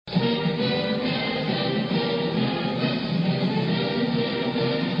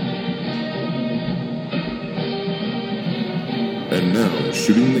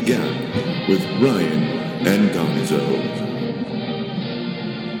Shooting the Gap with Ryan and Gonzo.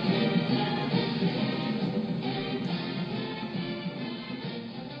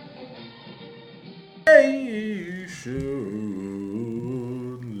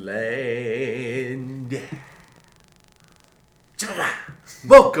 Land.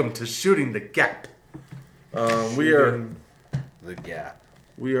 Welcome to Shooting the Gap. We are the gap.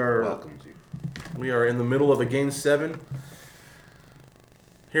 We are welcome to. We are in the middle of a Game 7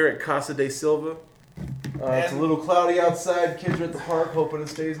 here at Casa de Silva. It's a little cloudy outside. Kids are at the park, hoping it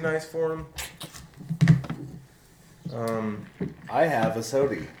stays nice for them. I have a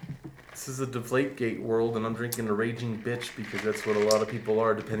soda. This is a Deflategate world, and I'm drinking a Raging Bitch because that's what a lot of people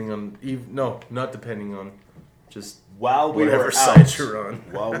are, depending on... not depending on. Just while we whatever were side out, you're on.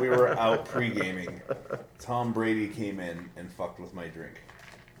 While we were out pre-gaming, Tom Brady came in and fucked with my drink.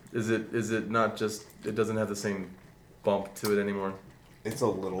 Is it not just... It doesn't have the same bump to it anymore? It's a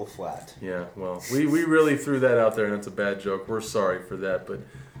little flat. Yeah, well, we really threw that out there, and it's a bad joke. We're sorry for that, but...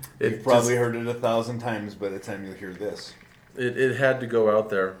 You've probably heard it 1,000 times by the time you hear this. It had to go out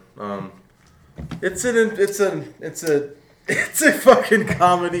there. It's a fucking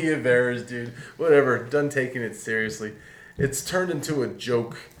comedy of errors, dude. Whatever. Done taking it seriously. It's turned into a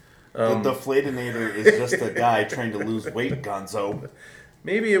joke. The Deflatinator is just a guy trying to lose weight, Gonzo.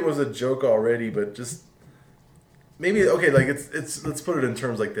 Maybe it was a joke already, but just maybe okay. Like it's let's put it in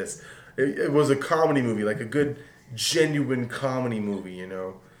terms like this. It was a comedy movie, like a good, genuine comedy movie. You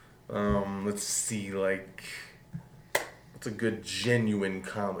know. Let's see, like. It's a good, genuine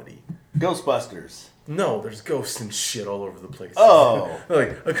comedy. Ghostbusters. No, there's ghosts and shit all over the place. Oh.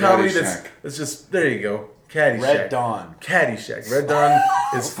 Like, a comedy Caddyshack. that's just, there you go. Caddyshack. Red Dawn. Caddyshack. Red Dawn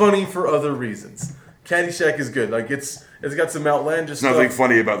is funny for other reasons. Caddyshack is good. Like, it's got some outlandish stuff. Nothing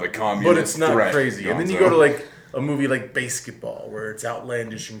funny about the communist But it's not threat, crazy. And then you Gonzo. go to, like, a movie like Basketball, where it's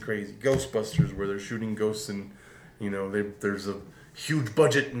outlandish and crazy. Ghostbusters, where they're shooting ghosts and, you know, there's a huge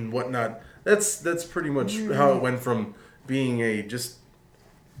budget and whatnot. That's pretty much how it went from being a just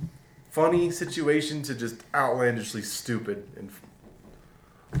funny situation to just outlandishly stupid and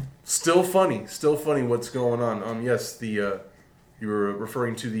still funny what's going on. Yes, you were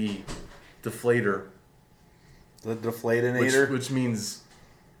referring to the deflator. The Deflatinator? Which means,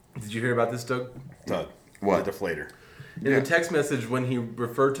 did you hear about this, Doug? Doug. What? The Deflator. In the text message, when he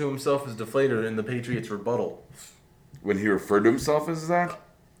referred to himself as deflator in the Patriots rebuttal. When he referred to himself as that?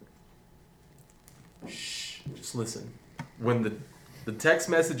 Shh, just listen. When the text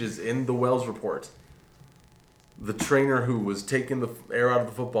messages in the Wells report, the trainer who was taking the air out of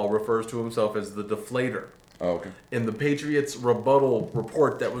the football refers to himself as the deflator. Oh, okay. In the Patriots rebuttal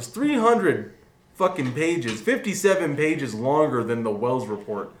report that was 300 fucking pages, 57 pages longer than the Wells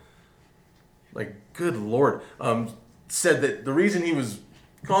report. Like, good lord. Said that the reason he was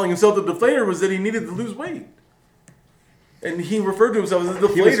calling himself the deflator was that he needed to lose weight. And he referred to himself as a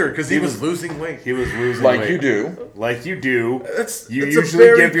deflator because he was losing weight. He was losing Like weight. you do. Like you do. You that's usually a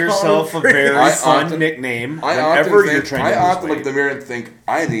very give yourself a common very phrase. fun nickname I whenever you're often trying to lose look weight. at the mirror and think,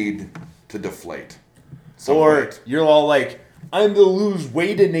 I need to deflate. some Or weight. you're all like, I'm the lose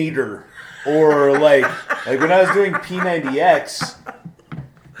weightinator. Or like when I was doing P90X,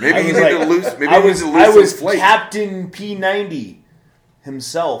 Maybe I you was need like, to lose. Maybe I you need was, to I lose was some flake. Captain P90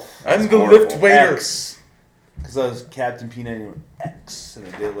 himself. I'm the horrible. lift waiter. Because I was Captain P90X, and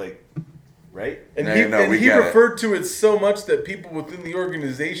I did like, right? And No, he, no, we he get it. referred to it so much that people within the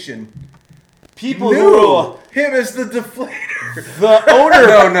organization People knew who him as the deflator. the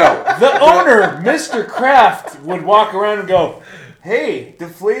owner, No. the owner, Mr. Kraft, would walk around and go, "Hey,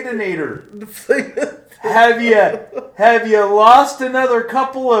 Deflatinator, have you lost another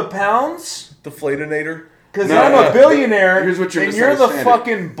couple of pounds? Deflatinator? Because No, I'm no, a billionaire, here's what you're and you're the misunderstanding.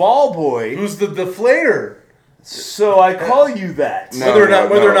 fucking ball boy, Who's the deflator? so I call you that." No.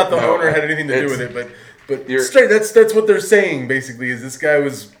 Whether or not the no. owner had anything to do It's- with it, but you're- straight that's what they're saying basically is this guy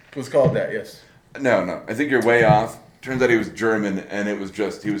was called that. Yes. No. I think you're way off. Turns out he was German, and it was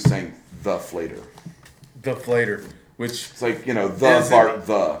just, he was saying the flater. Deflator, which It's like, you know, the Is it- Bart,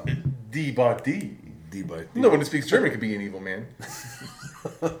 the. D by D. No one who speaks German could be an evil man.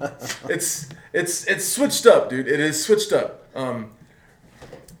 It's switched up, dude. It is switched up.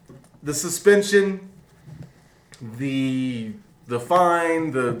 The suspension, the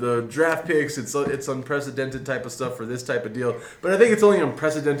fine, the draft picks, it's unprecedented type of stuff for this type of deal. But I think it's only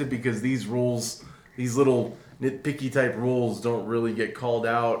unprecedented because these rules, these little nitpicky type rules, don't really get called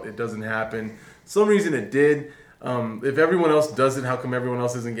out. It doesn't happen. Some reason it did. If everyone else does it, how come everyone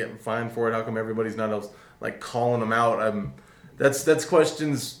else isn't getting fined for it? How come everybody's not else like calling them out? That's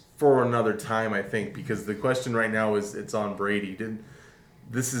questions for another time, I think, because the question right now is it's on Brady.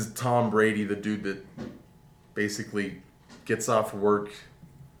 this is Tom Brady, the dude that basically gets off work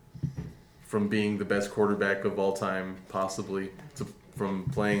from being the best quarterback of all time, possibly, from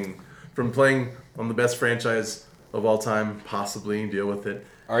playing on the best franchise of all time, possibly, and deal with it.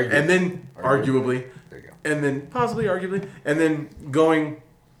 Arguably. And then, arguably. There you go. And then, possibly, arguably. And then going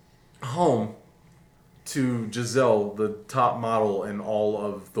home to Giselle, the top model in all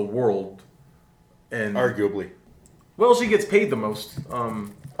of the world. And Arguably. well, she gets paid the most.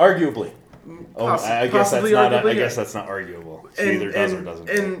 Arguably. Oh, I guess that's possibly, not. arguably, I guess yeah. that's not arguable. She either does or doesn't.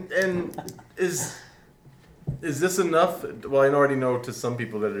 And is this enough? Well, I already know to some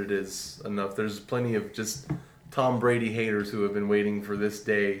people that it is enough. There's plenty of just Tom Brady haters who have been waiting for this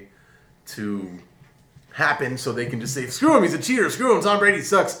day to happen so they can just say, "Screw him, he's a cheater. Screw him, Tom Brady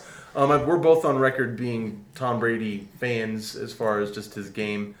sucks." We're both on record being Tom Brady fans as far as just his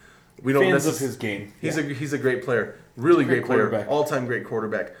game. We don't Fans of his game. He's a great player, really great player, quarterback. all-time great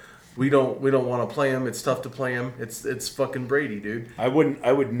quarterback. We don't want to play him. It's tough to play him. It's fucking Brady, dude. I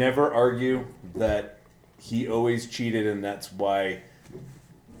would never argue that he always cheated and that's why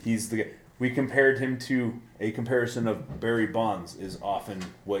he's the guy. We compared him to a comparison of Barry Bonds is often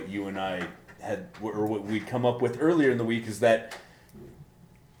what you and I had, or what we'd come up with earlier in the week, is that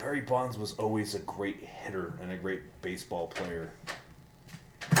Barry Bonds was always a great hitter and a great baseball player.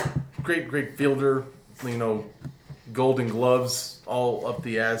 Great fielder, Golden Gloves, all up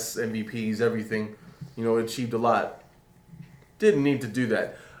the ass, MVPs, everything. Achieved a lot. Didn't need to do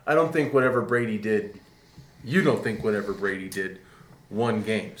that. I don't think whatever Brady did, you don't think whatever Brady did, won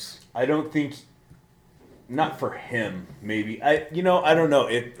games. I don't think, not for him, maybe. I don't know.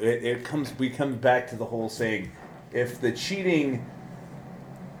 We come back to the whole saying, if the cheating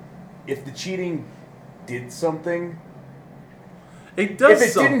did something, It does.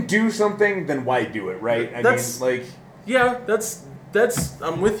 if it didn't do something, then why do it, right? Yeah, that's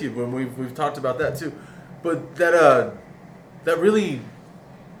I'm with you when we've talked about that too, but that really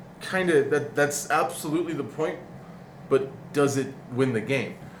kind of that's absolutely the point. But does it win the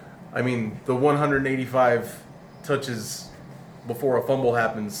game? I mean, the 185 touches before a fumble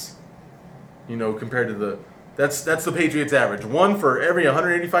happens, compared to that's the Patriots average. One for every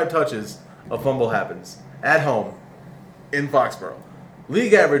 185 touches, a fumble happens at home in Foxborough.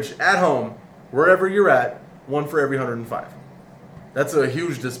 League average at home, wherever you're at, one for every 105. That's a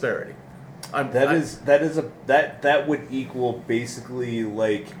huge disparity. That would equal basically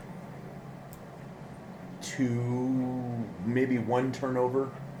like maybe one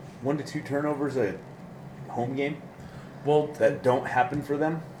to two turnovers a home game. Well, That don't happen for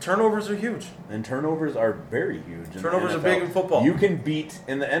them. turnovers are huge. And turnovers are very huge. In Turnovers the are NFL. big in football. You can beat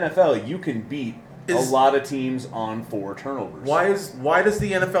in the NFL. You can beat a lot of teams on 4 turnovers. Why does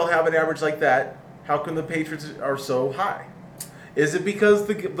the NFL have an average like that? How come the Patriots are so high? Is it because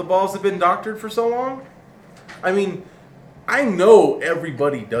the balls have been doctored for so long? I mean, I know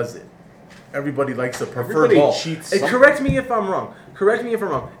everybody does it. Everybody likes a preferred Everybody ball. cheats And something. correct me if I'm wrong.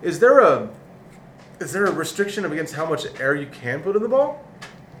 Is there a restriction against how much air you can put in the ball?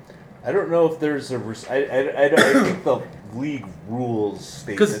 I don't know if there's I think the league rules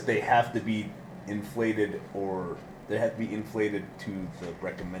state 'Cause- that they have to be inflated, or they have to be inflated to the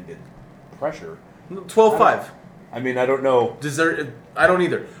recommended pressure. 12.5. I mean, I don't know. I don't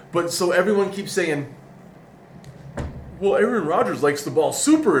either. But so everyone keeps saying, well, Aaron Rodgers likes the ball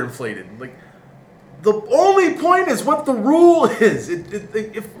super inflated. Like, the only point is what the rule is.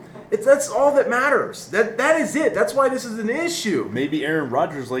 If that's all that matters. That is it. That's why this is an issue. Maybe Aaron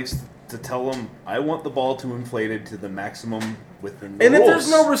Rodgers likes to tell them, I want the ball to inflated to the maximum within the And rules. if there's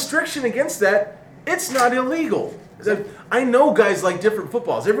no restriction against that, it's not illegal. I know guys like different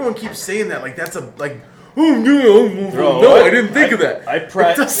footballs. Everyone keeps saying that like that's no, I didn't think of that. That's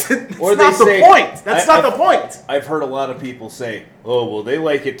not the point. That's not the point. I've heard a lot of people say, "Oh, well, they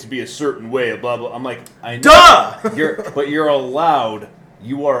like it to be a certain way." Blah blah. I'm like, I know. Duh. But you're allowed.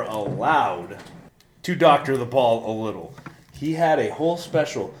 You are allowed to doctor the ball a little. He had a whole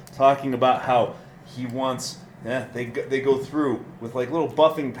special talking about how he wants. They go through with like little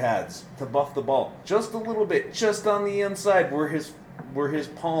buffing pads to buff the ball just a little bit, just on the inside where his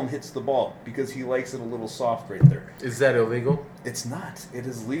palm hits the ball, because he likes it a little soft right there. Is that illegal? It's not. It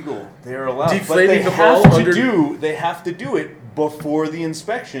is legal. They are allowed. Deflating but the ball they have to do it before the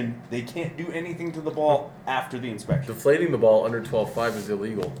inspection. They can't do anything to the ball after the inspection. Deflating the ball under 12.5 is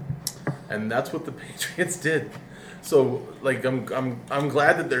illegal, and that's what the Patriots did. So, like, I'm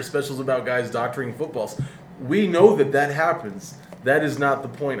glad that there's specials about guys doctoring footballs. We know that happens. That is not the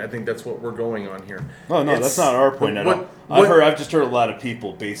point. I think that's what we're going on here. No, that's not our point at all. I've just heard a lot of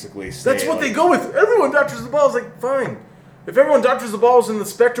people basically say that's what they go with. Everyone doctors the ball. It's like, fine. If everyone doctors the balls in the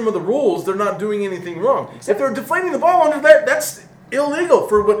spectrum of the rules, they're not doing anything wrong. If they're deflating the ball under that, that's illegal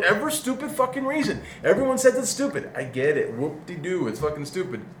for whatever stupid fucking reason. Everyone says it's stupid. I get it. Whoop-de-doo. It's fucking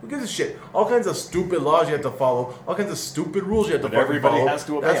stupid. Who gives a shit? All kinds of stupid laws you have to follow. All kinds of stupid rules you have to But fucking everybody follow. has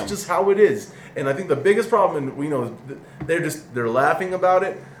to obey That's them. just how it is. And I think the biggest problem, and we know, they're laughing about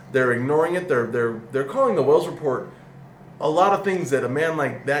it. They're ignoring it. They're calling the Wells report a lot of things that a man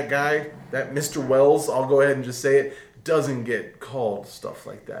like that guy, that Mr. Wells, I'll go ahead and just say it, doesn't get called stuff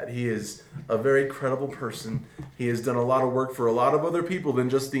like that. He is a very credible person. He has done a lot of work for a lot of other people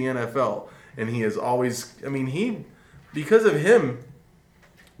than just the NFL. And he has always, because of him,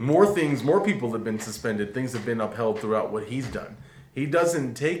 more people have been suspended. Things have been upheld throughout what he's done. He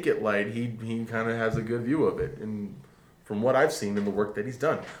doesn't take it light. He kind of has a good view of it. And from what I've seen in the work that he's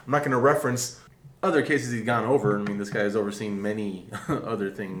done. I'm not going to reference other cases he's gone over. this guy has overseen many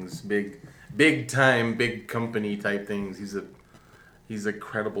other things, big time, big company type things. He's a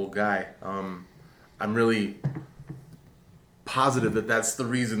credible guy. I'm really positive that that's the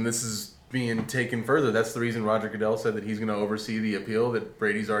reason this is being taken further. That's the reason Roger Goodell said that he's going to oversee the appeal that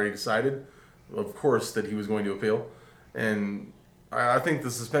Brady's already decided, of course, that he was going to appeal. And I think the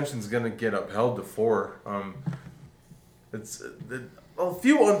suspension is going to get upheld to 4. It's a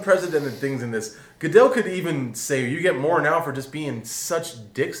few unprecedented things in this. Goodell could even say you get more now for just being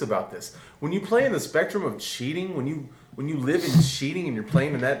such dicks about this. When you play in the spectrum of cheating, when you live in cheating and you're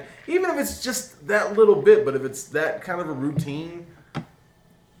playing in that, even if it's just that little bit, but if it's that kind of a routine,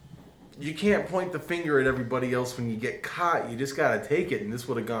 you can't point the finger at everybody else when you get caught. You just got to take it, and this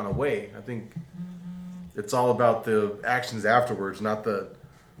would have gone away. I think it's all about the actions afterwards, not the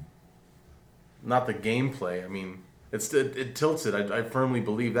gameplay. It tilts it. I firmly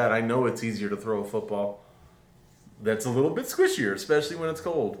believe that. I know it's easier to throw a football that's a little bit squishier, especially when it's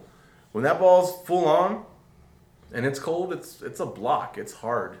cold. When that ball's full on and it's cold, it's a block. It's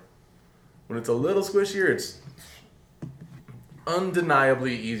hard. When it's a little squishier, it's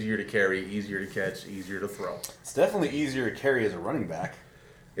undeniably easier to carry, easier to catch, easier to throw. It's definitely easier to carry as a running back.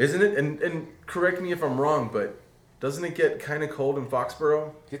 Isn't it? And correct me if I'm wrong, but doesn't it get kind of cold in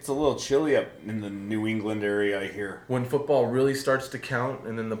Foxborough? Gets a little chilly up in the New England area, I hear. When football really starts to count,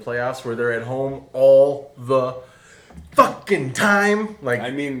 and then the playoffs where they're at home all the fucking time.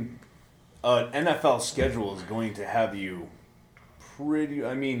 An NFL schedule is going to have you pretty.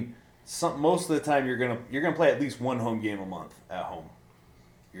 Most of the time you're gonna play at least one home game a month at home.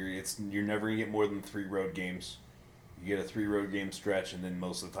 You're never gonna get more than 3 road games. You get a 3 road game stretch, and then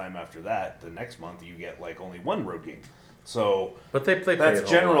most of the time after that, the next month you get only 1 road game. So, but they play that's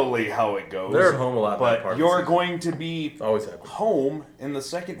generally how it goes. They're at home a lot. But you're going to be always home in the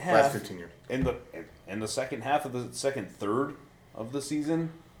second half. Last 15 years. In the second half of the second third of the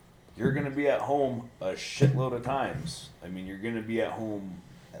season, you're going to be at home a shitload of times. You're going to be at home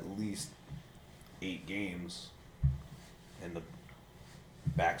at least 8 games in the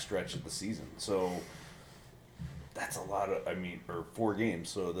backstretch of the season. So that's a lot of, or 4 games.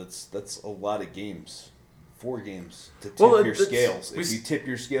 So that's a lot of games. 4 games to tip your scales. If you tip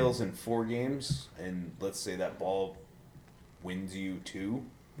your scales in 4 games, and let's say that ball wins you 2,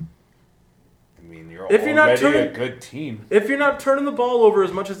 you're already a good team. If you're not turning the ball over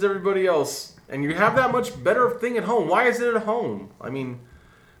as much as everybody else, and you have that much better thing at home, why is it at home?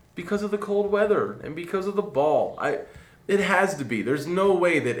 Because of the cold weather and because of the ball. It has to be. There's no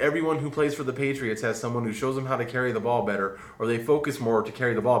way that everyone who plays for the Patriots has someone who shows them how to carry the ball better, or they focus more to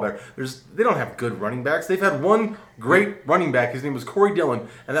carry the ball better. They don't have good running backs. They've had one great running back. His name was Corey Dillon,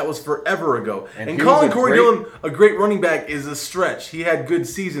 and that was forever ago. And calling Corey Dillon a great running back is a stretch. He had good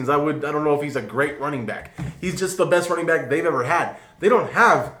seasons. I don't know if he's a great running back. He's just the best running back they've ever had. They don't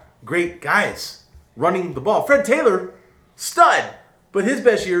have great guys running the ball. Fred Taylor, stud, but his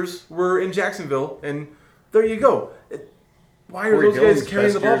best years were in Jacksonville, and there you go. Why are those guys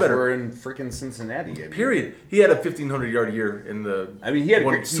carrying the ball better? Were in freaking Cincinnati. Period. He had a 1,500-yard year in the. He had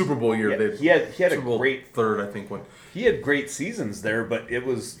one Super Bowl year. He had Super a Bowl great third, I think. One. He had great seasons there, but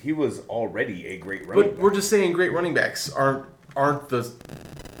he was already a great running back. But we're just saying great running backs aren't the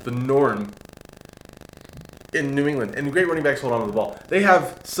norm in New England. And great running backs hold on to the ball. They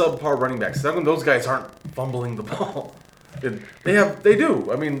have subpar running backs. How come those guys aren't fumbling the ball? They do.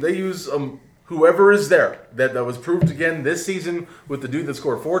 They use whoever is there. That was proved again this season with the dude that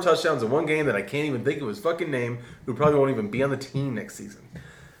scored 4 touchdowns in one game that I can't even think of his fucking name, who probably won't even be on the team next season.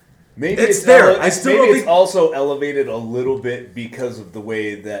 Maybe it's there. It's also elevated a little bit because of the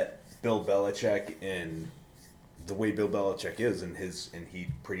way that Bill Belichick is, and he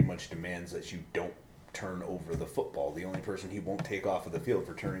pretty much demands that you don't turn over the football. The only person he won't take off of the field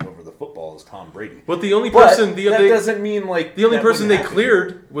for turning over the football is Tom Brady. But the only person that doesn't mean like the only that person they wouldn't happen.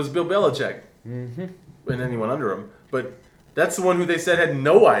 cleared was Bill Belichick, and anyone under him. But that's the one who they said had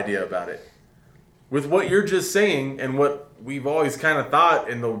no idea about it. With what you're just saying and what we've always kind of thought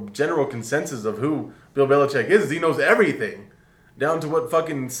in the general consensus of who Bill Belichick is he knows everything, down to what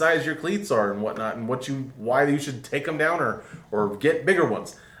fucking size your cleats are and whatnot, and why you should take them down or get bigger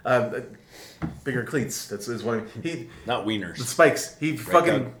ones. Bigger cleats. That's what he. Not wieners. The spikes. He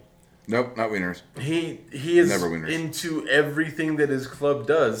fucking. Doug? Nope, not wieners. He is Never wieners. into everything that his club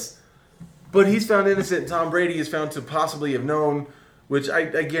does, but he's found innocent. Tom Brady is found to possibly have known, which I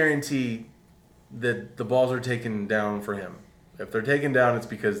guarantee that the balls are taken down for him. If they're taken down, it's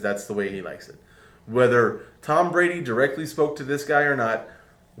because that's the way he likes it. Whether Tom Brady directly spoke to this guy or not,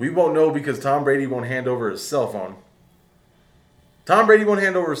 we won't know because Tom Brady won't hand over his cell phone. Tom Brady won't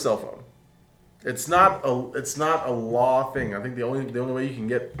hand over his cell phone. It's not a law thing. I think the only way you can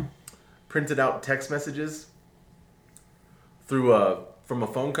get printed out text messages through from a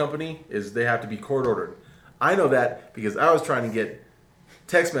phone company is they have to be court ordered. I know that because I was trying to get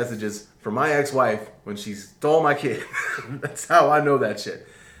text messages from my ex-wife when she stole my kid. That's how I know that shit.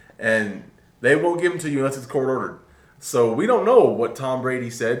 And they won't give them to you unless it's court ordered. So we don't know what Tom Brady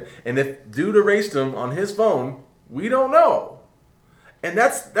said, and if dude erased him on his phone, we don't know. And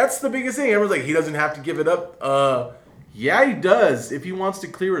that's the biggest thing. Everyone's like, he doesn't have to give it up. Yeah, he does if he wants to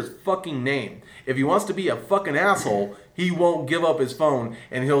clear his fucking name. If he wants to be a fucking asshole, he won't give up his phone,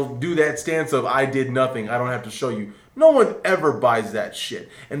 and he'll do that stance of, I did nothing, I don't have to show you. No one ever buys that shit.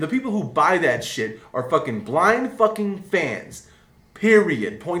 And the people who buy that shit are fucking blind fucking fans.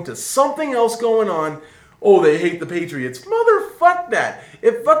 Period. Point to something else going on. Oh, they hate the Patriots. Motherfuck that.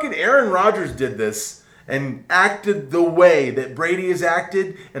 If fucking Aaron Rodgers did this and acted the way that Brady has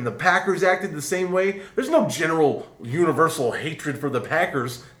acted and the Packers acted the same way, there's no general universal hatred for the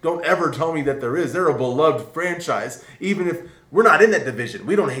Packers. Don't ever tell me that there is. They're a beloved franchise. Even if we're not in that division.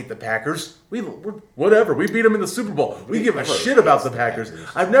 We don't hate the Packers. We're whatever. We beat them in the Super Bowl. We give a shit about the Packers.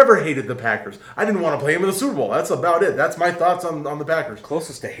 I've never hated the Packers. I didn't want to play them in the Super Bowl. That's about it. That's my thoughts on the Packers.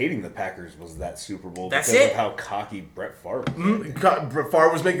 Closest to hating the Packers was that Super Bowl That's because it. of how cocky Brett Favre was. Brett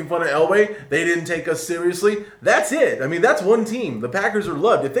Favre was making fun of Elway. They didn't take us seriously. That's it. I mean, that's one team. The Packers are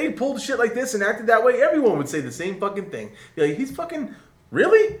loved. If they pulled shit like this and acted that way, everyone would say the same fucking thing. Be like, he's fucking...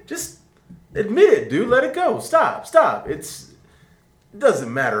 Really? Just admit it, dude. Let it go. Stop. It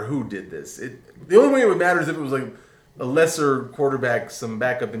doesn't matter who did this. The only way it would matter is if it was like a lesser quarterback, some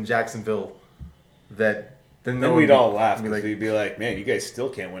backup in Jacksonville, that then Then we'd all laugh Be because like, we'd be like, man, you guys still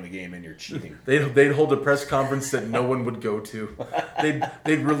can't win a game and you're cheating. they'd hold a press conference that no one would go to.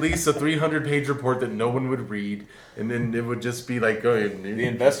 They'd release a 300-page report that no one would read, and then it would just be like, oh, The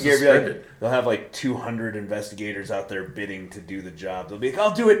investigator would be like, they'll have like 200 investigators out there bidding to do the job. They'll be like,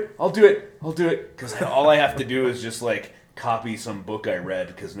 I'll do it. Because all I have to do is just like copy some book I read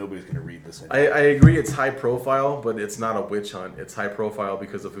because nobody's going to read this anymore. I agree it's high profile, but it's not a witch hunt. It's high profile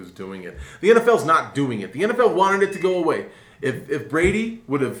because of who's doing it. The NFL's not doing it. The NFL wanted it to go away. If Brady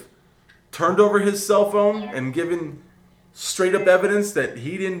would have turned over his cell phone and given straight up evidence that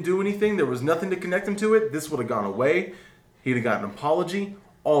he didn't do anything, there was nothing to connect him to it, this would have gone away. He'd have gotten an apology.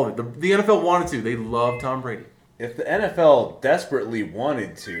 All of it. The NFL wanted to. They love Tom Brady. If the NFL desperately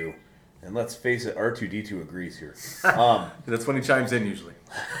wanted to, and let's face it, R2-D2 agrees here. That's when he chimes in usually.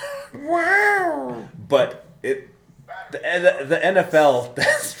 But the NFL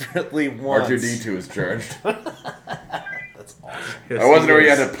desperately wants... R2-D2 is charged. That's awesome. Yes, I wasn't he aware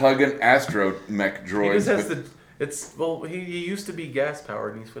you is. had to plug in astromech He droids. just has but- he used to be gas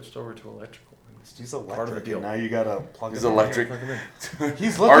powered and he switched over to electrical. He's Part of the electric, deal. and now you gotta plug He's it in. electric.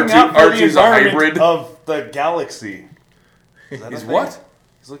 He's looking R2 out for the R2's a environment hybrid. of the galaxy. Is that a He's thing? what?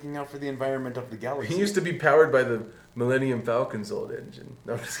 He's looking out for the environment of the galaxy. He used to be powered by the Millennium Falcon's old engine.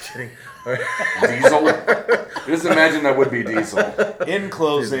 No, I'm just kidding. All right. Diesel? Just imagine that would be diesel. In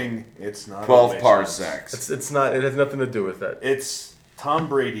closing, it's not 12 a witch parsecs. It's not. It has nothing to do with that. It's Tom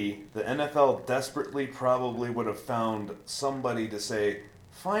Brady. The NFL desperately probably would have found somebody to say,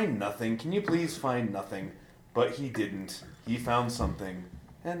 find nothing. Can you please find nothing? But he didn't. He found something.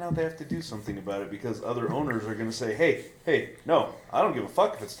 And now they have to do something about it because other owners are going to say, hey, no, I don't give a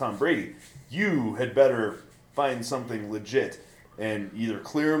fuck if it's Tom Brady. You had better find something legit and either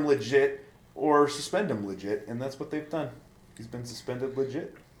clear him legit or suspend him legit. And that's what they've done. He's been suspended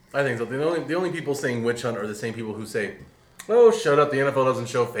legit. I think so. The only people saying witch hunt are the same people who say, "Oh, shut up! The NFL doesn't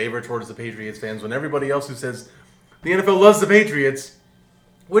show favor towards the Patriots fans." When everybody else who says the NFL loves the Patriots,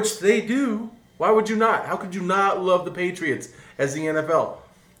 which they do, why would you not? How could you not love the Patriots as the NFL?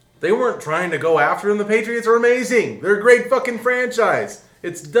 They weren't trying to go after him. The Patriots are amazing. They're a great fucking franchise.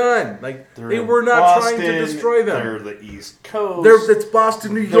 It's done. Like they were not trying to destroy them. They're the East Coast. It's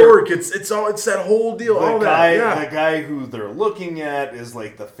Boston, New York. It's that whole deal. All that. Yeah. The guy who they're looking at is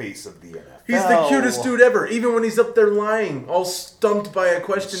like the face of the NFL. He's the cutest dude ever. Even when he's up there lying, all stumped by a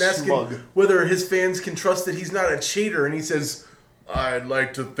question asking whether his fans can trust that he's not a cheater, and he says, "I'd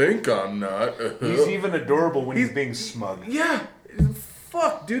like to think I'm not." He's even adorable when he's being smug. Yeah.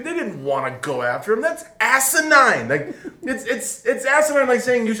 Fuck, dude, they didn't want to go after him. That's asinine. Like, it's asinine, like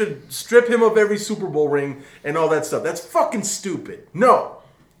saying you should strip him of every Super Bowl ring and all that stuff. That's fucking stupid. No.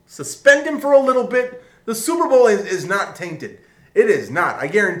 Suspend him for a little bit. The Super Bowl is not tainted. It is not. I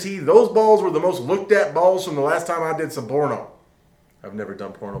guarantee those balls were the most looked at balls from the last time I did some porno. I've never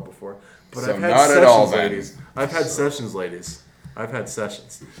done porno before. But So I've had not sessions, at all, ladies. I've had sessions, ladies. I've had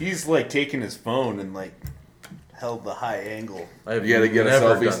sessions. He's like taking his phone and like held the high angle. I've You got to get a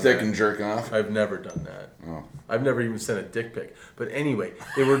never selfie done stick that. and jerk off. I've never done that. Oh. I've never even sent a dick pic. But anyway,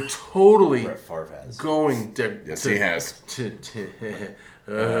 they were totally Brett Favre has. going to... Yes, he has.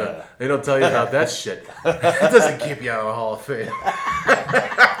 They don't tell you about that shit. It doesn't keep you out of the Hall of Fame.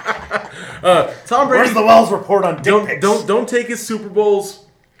 Tom Brady... Where's the Wells report on dick pics? Don't take his Super Bowls.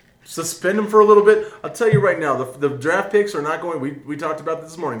 Suspend him for a little bit. I'll tell you right now, the draft picks are not going... We talked about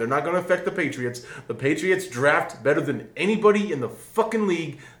this morning. They're not going to affect the Patriots. The Patriots draft better than anybody in the fucking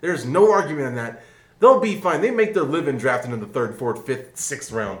league. There's no argument in that. They'll be fine. They make their living drafting in the 3rd, 4th, 5th,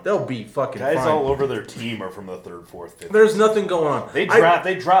 6th round. They'll be fucking Guys fine. all over their team are from the 3rd, 4th, 5th. There's nothing going on. They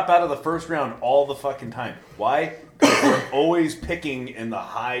drop out of the first round all the fucking time. Why? Because they're always picking in the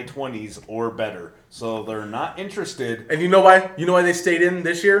high 20s or better. So they're not interested. And you know why? You know why they stayed in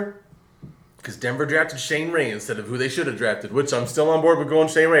this year? Because Denver drafted Shane Ray instead of who they should have drafted, which I'm still on board with going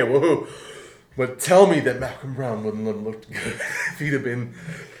Shane Ray. Woohoo! But tell me that Malcolm Brown wouldn't have looked good if he'd have been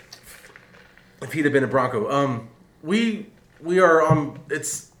a Bronco. We are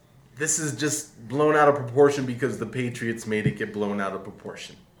this is just blown out of proportion because the Patriots made it get blown out of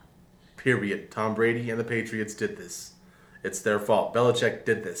proportion. Period. Tom Brady and the Patriots did this. It's their fault. Belichick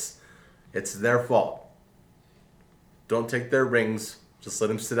did this. It's their fault. Don't take their rings. Just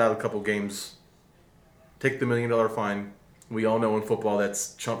let him sit out a couple games. Take the $1 million fine. We all know in football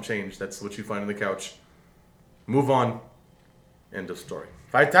that's chump change. That's what you find on the couch. Move on. End of story.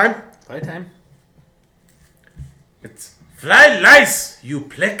 Fight time? Fight time. It's Fly Lice, you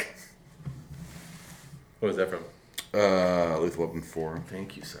plick. What is that from? Lethal Weapon 4.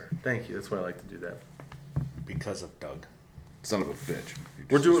 Thank you, sir. Thank you. That's why I like to do that. Because of Doug. Son of a bitch. You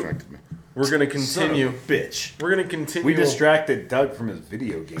We're just doing- distracted me. We're going to continue. Son of a bitch. We're going to continue. We distracted Doug from his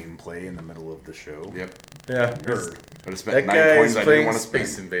video game play in the middle of the show. Yep. Yeah. Nerd. I just spent That 9 guy points is I didn't playing want to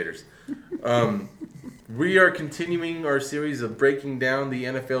Space spend. Invaders. We are continuing our series of breaking down the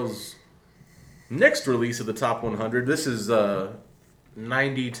NFL's next release of the top 100. This is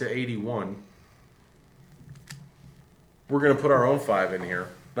 90 to 81. We're going to put our own 5 in here.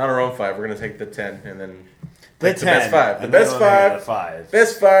 Not our own 5. We're going to take the 10 and then pick the best 5. The and best then 5.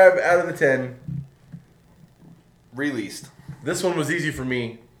 Best 5 out of the 10. Released. This one was easy for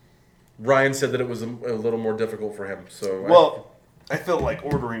me. Ryan said that it was a little more difficult for him. So Well, I felt like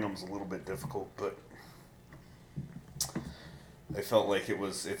ordering them was a little bit difficult, but I felt like it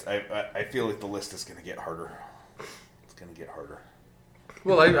was. I feel like the list is going to get harder. It's going to get harder.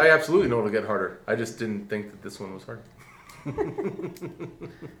 I absolutely know it'll get harder. I just didn't think that this one was hard.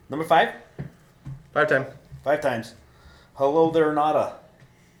 Number 5. 5 time. 5 times. Hello there, Nada.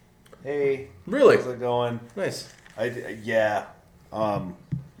 Hey. Really? How's it going? Nice. Yeah.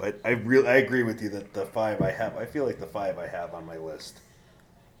 But I agree with you that the 5 I have. I feel like the 5 I have on my list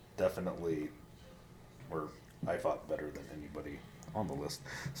definitely were I thought better than anybody on the list.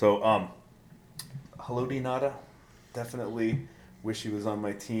 So hello D Nada. Definitely wish he was on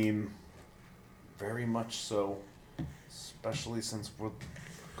my team. Very much so. Especially since we're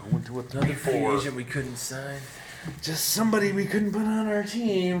going to a 3-4. we couldn't sign. Just somebody we couldn't put on our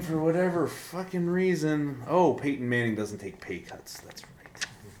team for whatever fucking reason. Oh, Peyton Manning doesn't take pay cuts. That's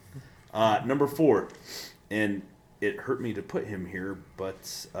right. Number 4, and it hurt me to put him here, but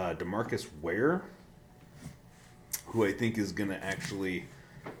DeMarcus Ware, who I think is going to actually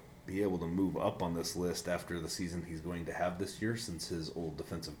be able to move up on this list after the season he's going to have this year, since his old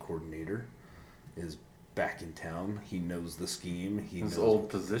defensive coordinator is back in town. He knows the scheme. His old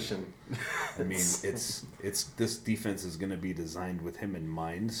position. I mean, it's this defense is going to be designed with him in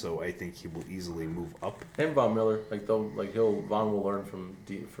mind, so I think he will easily move up And Von Miller, Von will learn from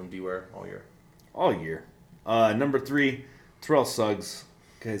D Ware all year. all year. Number 3, Terrell Suggs.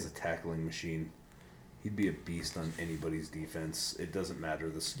 Guy's a tackling machine. He'd be a beast on anybody's defense. It doesn't matter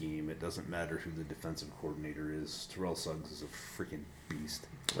the scheme. It doesn't matter who the defensive coordinator is. Terrell Suggs is a freaking beast.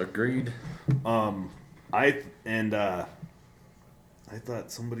 Agreed. I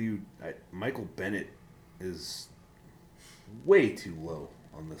thought Michael Bennett is way too low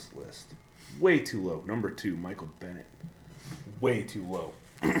on this list. Way too low. Number 2, Michael Bennett. Way too low.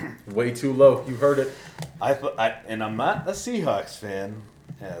 Way too low. You heard it. And I'm not a Seahawks fan,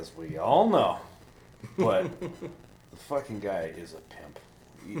 as we all know. But the fucking guy is a pimp.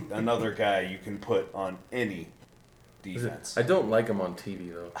 Another guy you can put on any defense. I don't like him on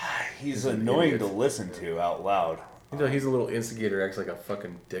TV though. He's an annoying idiot. to listen to out loud. You know, he's a little instigator, acts like a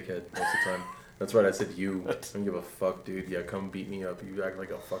fucking dickhead most of the time. That's right, I said you. I don't give a fuck, dude. Yeah, come beat me up. You act like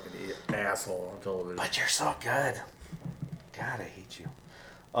a fucking asshole on television. But you're so good. God, I hate you.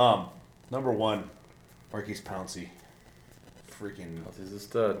 Number 1, Marquise Pouncey. Freaking He's a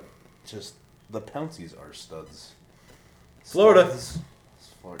stud. just the Pounceys are studs. Florida. Studs.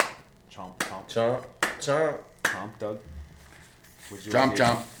 Florida. Chomp, chomp, Chomp, chomp. chomp, Doug. Would you Chomp, like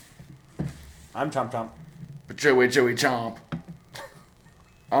chomp. it? I'm chomp, chomp. Chewy, chewy, chomp.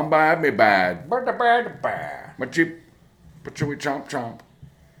 I'm bad, me bad. My cheap, chewy, chomp, chomp.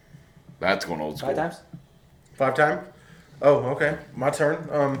 That's going old school. 5 times? 5 time? Oh, okay. My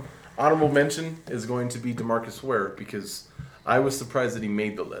turn. Honorable mention is going to be DeMarcus Ware because I was surprised that he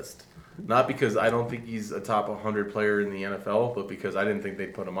made the list. Not because I don't think he's a top 100 player in the NFL, but because I didn't think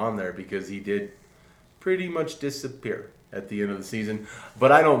they'd put him on there because he did pretty much disappear at the end of the season.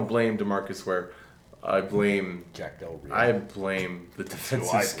 But I don't blame DeMarcus Ware. I blame Jack Del Rio. I blame the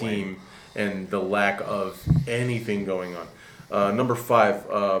defensive I scheme and the lack of anything going on. Number 5,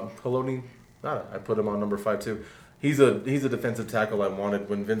 Haloti Nada. I put him on number 5 too. He's a defensive tackle I wanted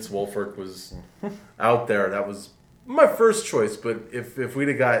when Vince Wilfork was out there. That was my first choice. But if we'd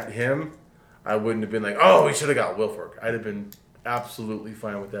have got him, I wouldn't have been like, oh, we should have got Wilfork. I'd have been absolutely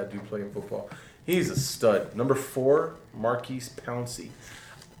fine with that dude playing football. He's a stud. Number 4, Marquise Pouncey.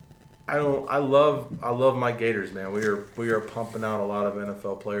 I love my Gators, man. We are pumping out a lot of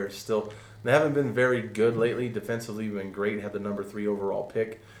NFL players still. They haven't been very good lately. Defensively, been great. Had the number 3 overall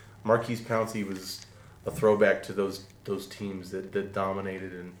pick. Marquise Pouncey was a throwback to those teams that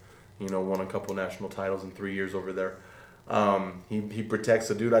dominated and won a couple national titles in 3 years over there. He protects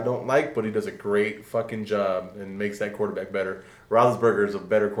a dude I don't like, but he does a great fucking job and makes that quarterback better. Roethlisberger is a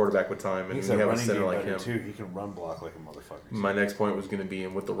better quarterback with time, and He's we a have a running center game like better, him. too. He can run block like a motherfucker. My next point was going to be,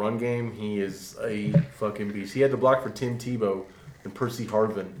 and with the run game, he is a fucking beast. He had to block for Tim Tebow and Percy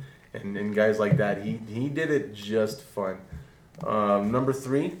Harvin and guys like that. He did it just fine. Number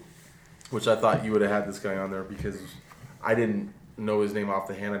 3, which I thought you would have had this guy on there because I didn't know his name off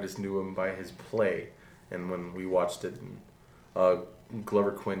the hand. I just knew him by his play. And when we watched it,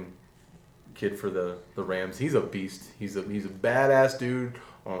 Glover Quinn, kid for the Rams, he's a beast. He's a badass dude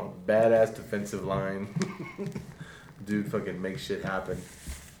on a badass defensive line. Dude fucking makes shit happen.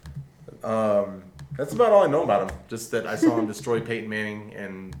 That's about all I know about him. Just that I saw him destroy Peyton Manning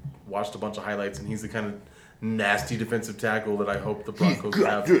and watched a bunch of highlights, and he's the kind of nasty defensive tackle that I hope the Broncos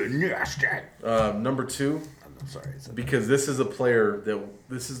have. Number 2, I'm sorry. because this is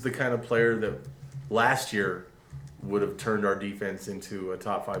the kind of player that last year would have turned our defense into a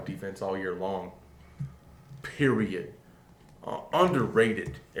top 5 defense all year long. Period.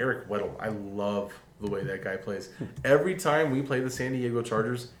 Underrated. Eric Weddle. I love the way that guy plays. Every time we play the San Diego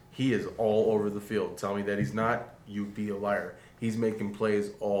Chargers, he is all over the field. Tell me that he's not, you'd be a liar. He's making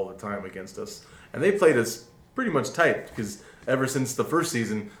plays all the time against us. And they played us pretty much tight because ever since the first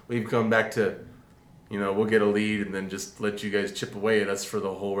season, we've come back to, we'll get a lead and then just let you guys chip away at us for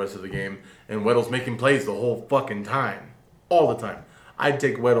the whole rest of the game. And Weddle's making plays the whole fucking time. All the time. I'd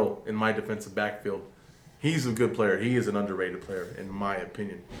take Weddle in my defensive backfield. He's a good player. He is an underrated player, in my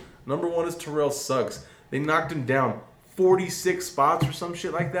opinion. Number 1 is Terrell Suggs. They knocked him down 46 spots or some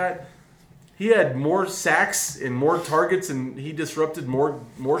shit like that. He had more sacks and more targets, and he disrupted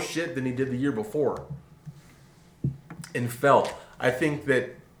more shit than he did the year before. And fell. I think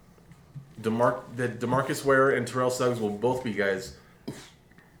that DeMarcus Ware and Terrell Suggs will both be guys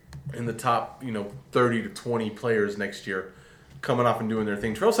in the top, 30 to 20 players next year coming off and doing their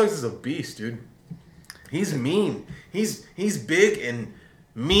thing. Terrell Suggs is a beast, dude. He's mean. He's big and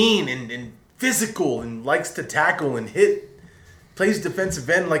mean and physical and likes to tackle and hit. Plays defensive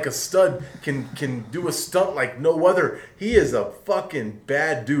end like a stud. Can do a stunt like no other. He is a fucking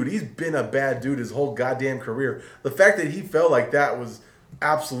bad dude. He's been a bad dude his whole goddamn career. The fact that he fell like that was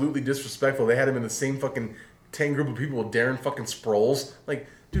absolutely disrespectful. They had him in the same fucking 10 group of people with Darren fucking Sproles. Like,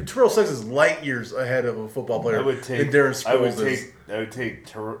 dude, Terrell Suggs is light years ahead of a football player than Darren Sproles is. I would take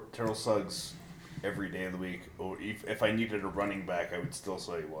Terrell Suggs every day of the week. Or if I needed a running back, I would still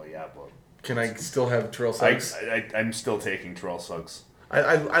say, well, yeah, but Can I still have Terrell Suggs? I'm still taking Terrell Suggs.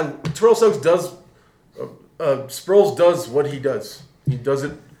 Terrell Suggs does. Sproles does what he does. He does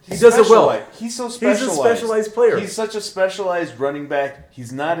it. He does it well. He's so specialized. He's a specialized player. He's such a specialized running back.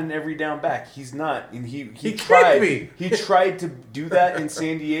 He's not an every down back. He's not. And he tried. tried. He tried to do that in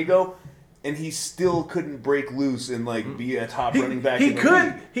San Diego, and he still couldn't break loose and be a top running back. He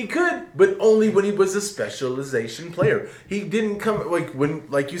could, but only when he was a specialization player. He didn't come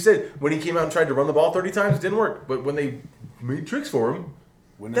like you said, when he came out and tried to run the ball 30 times, it didn't work. But when they made tricks for him,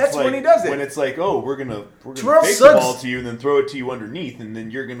 that's when he does it. When it's like, oh, we're gonna Terrell fake Suggs, the ball to you and then throw it to you underneath, and then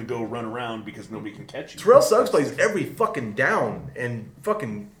you're gonna go run around because nobody can catch you. Terrell Suggs plays every fucking down and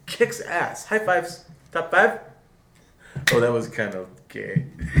fucking kicks ass. High fives. Top 5? Oh, that was kind of gay.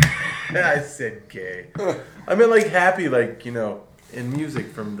 I said gay. I meant happy, in music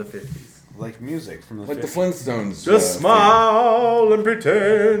from the 50s. Like music from the Like 50s. the Flintstones. Just smile and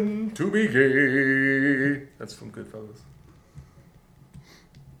pretend to be gay. That's from Goodfellas.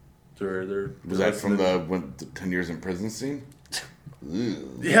 Was that from the 10 years in prison scene?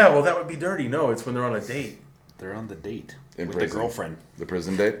 Yeah, well, that would be dirty. No, it's when they're on a date. They're on the date In with prison. the girlfriend. The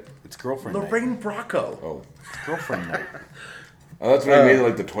prison date? It's girlfriend night. Lorraine Bracco. Oh. It's girlfriend night. Oh, that's when I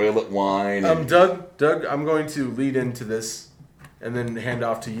made the toilet wine. And Doug, I'm going to lead into this and then hand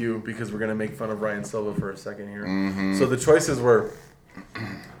off to you because we're going to make fun of Ryan Silva for a second here. Mm-hmm. So the choices were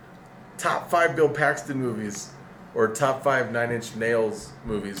top 5 Bill Paxton movies or top 5 Nine Inch Nails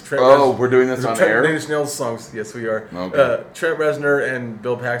movies. we're doing this on air? Nine Inch Nails songs. Yes, we are. Okay. Trent Reznor and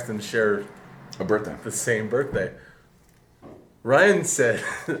Bill Paxton share a birthday. the same birthday. Ryan said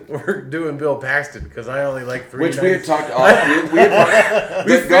we're doing Bill Paxton because I only like 3. Which we had talked off. We had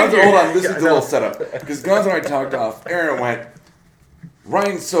Gonzo, hold on, listen to the little setup. Because Gonzo and I talked off. Aaron went,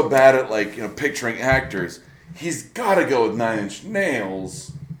 Ryan's so bad at picturing actors. He's got to go with Nine Inch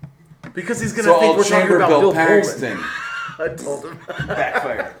Nails. Because he's gonna So think I'll we're talking chamber about Bill Bill Paxton. Pullman. I told him.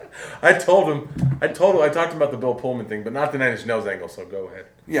 Backfire. I told him. I talked about the Bill Pullman thing, but not the Nine Inch Nails angle. So go ahead.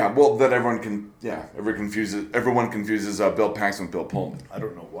 Yeah, well, that everyone everyone confuses Bill Paxton with Bill Pullman. I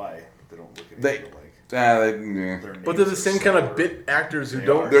don't know why they don't look at They, each other like. yeah. But they're the same kind of bit actors who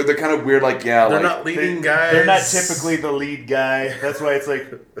don't. They're kind of weird, They're not leading guys. They're not typically the lead guy. That's why it's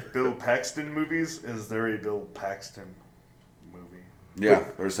like Bill Paxton movies. Is there a Bill Paxton movie? Yeah,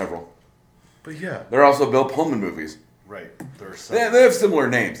 there's several. But yeah, There are also Bill Pullman movies. Right. There's They have similar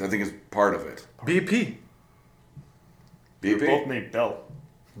names. I think is part of it. BP. They're BP? both named Bill.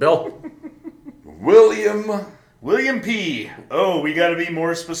 Bill. William P. Oh, we got to be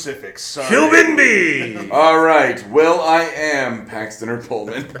more specific. Sorry. Cuban B. All right. Will I am Paxton or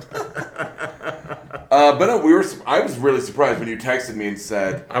Pullman? But no, I was really surprised when you texted me and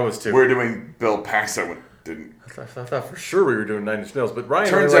said I was too. we're doing Bill Paxton. I went, didn't. I thought for sure we were doing Nine Inch Nails, but Ryan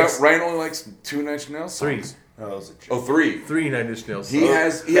Turns only out likes Ryan only likes 2 Nine Inch Nails songs. 3. Oh, that was a joke. Oh, 3. 3 Nine Inch Nails. He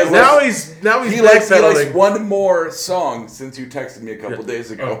has now less- he's he likes backpedaling. one more song since you texted me a couple days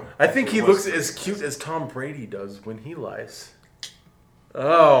ago. I think he looks as cute as Tom Brady does when he lies.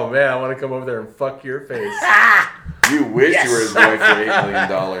 Oh man, I want to come over there and fuck your face. You wish you were his wife for $8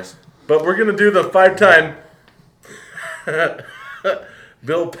 million. But we're gonna do the 5-time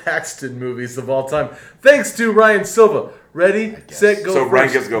Bill Paxton movies of all time. Thanks to Ryan Silva. Ready, set, go. So first.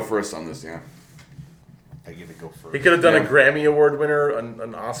 Ryan gets to go first on this, yeah. I get to go first. He could have done Yeah. a Grammy Award winner,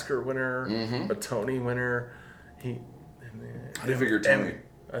 an Oscar winner, Mm-hmm. a Tony winner. How do you figure Tony?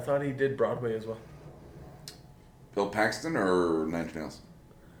 I thought he did Broadway as well. Bill Paxton or Nine Inch Nails?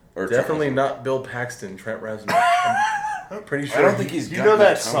 Or Definitely Trent not Bill Paxton, Trent Reznor. I'm pretty Reznor? sure. I don't think he's You got know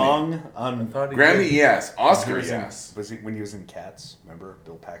that Tony. song on thought he Grammy, did. yes. Oscar, was in- yes. Was he when he was in Cats? Remember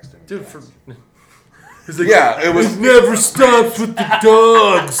Bill Paxton? in Dude, Cats? he's like, Yeah, it was. it never stops with the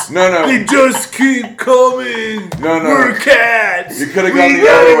dogs. No. They just keep coming. No. We're cats. You could have We gone the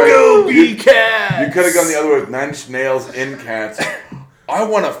gotta other way. go be cats. You could have gone the other way with Nine Inch Nails in Cats. I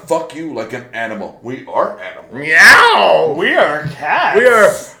want to fuck you like an animal. We are animals. Meow. We are cats.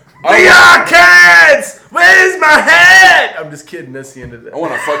 We are cats. Where's my hat? I'm just kidding. That's the end of that. I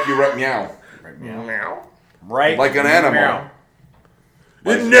want to fuck you right meow. Meow. Right. Like an animal. Meow.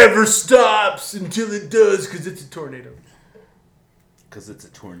 It never stops until it does, because it's a tornado. Because it's a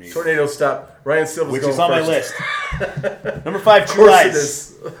tornado. Tornado stop. Ryan Silva's Which going is on first. my list. Number 5, Of True course it Lies.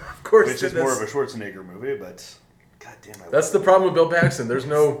 is. Of course Which it is more is. of a Schwarzenegger movie, but god damn it. That's the problem with Bill Paxton. There's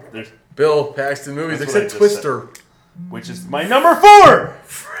no There's, Bill Paxton movies That's what I except just Twister. which is my number 4.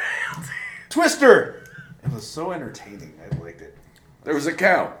 Twister. It was so entertaining. I liked it. There was a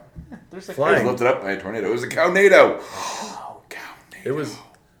cow. There's a Flying. It was lifted up by a tornado. It was a cow-nado. Oh, cow-nado. It was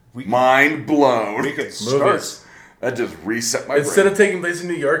Mind blown. We could start. Movies. That just reset my Instead brain. of taking place in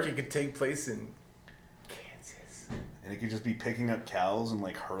New York, it could take place in Kansas. And it could just be picking up cows and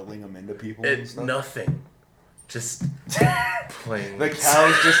like hurling them into people and stuff. Nothing. Just playing. The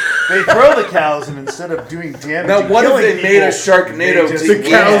cows they throw the cows, and instead of doing damage, Now, and what if killing they made a people, Sharknado they just the TV?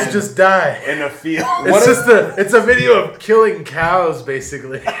 cows land just die. in a field. It's a video of killing cows,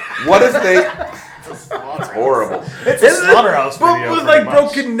 basically. What if they... That's horrible. It's a slaughterhouse But video. with pretty like much.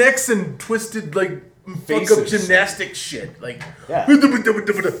 broken necks and twisted like fuck up Faces. gymnastic shit. Like Yeah.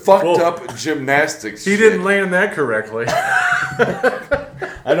 Fucked up gymnastics He shit. didn't land that correctly.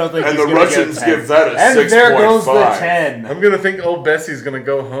 I don't think. And he's the gonna Russians get a 10. give that a And 6.5. there goes the 10. I'm gonna think old Bessie's gonna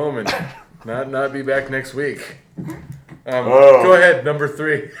go home and not be back next week. Go ahead, number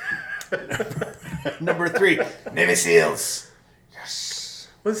 3. Number 3, Navy SEALs.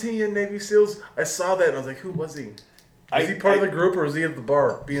 Was he in Navy SEALs? I saw that and I was like, who was he? Was he part of the group or was he at the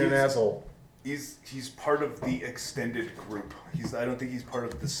bar being an asshole? He's part of the extended group. I don't think he's part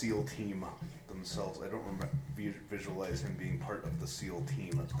of the SEAL team themselves. I don't visualize him being part of the SEAL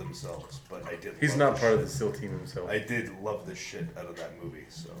team themselves, but I did. He's not part of the SEAL team himself. I did love the shit out of that movie.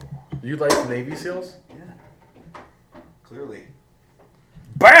 So You like Navy SEAls? yeah, clearly.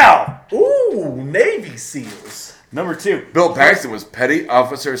 Bow. Ooh, Navy SEAls. Number 2. Bill Paxton was Petty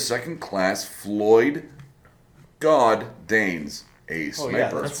Officer 2nd Class Floyd God Danes, a sniper. yeah,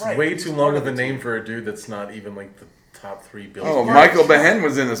 That's right. way He's too part long of of a the name team. for a dude that's not even like the top 3 bills. Oh, Michael Behen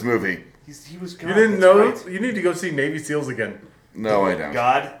was in this movie. He was. You didn't know? You need to go see Navy SEAls again. No, I don't.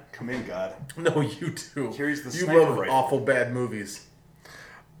 God, come in, God. No, you do. Carries the You sniper love rifle. awful bad movies.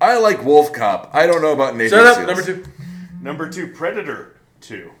 I like Wolf Cop. I don't know about Navy Shut up, SEAls. number 2. Number 2, Predator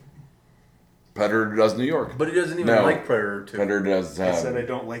 2. Predator does New York. But he doesn't even No. like Predator 2. Predator does... I said I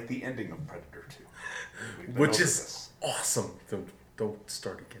don't like the ending of Predator 2. We've been Which over is this. awesome. Don't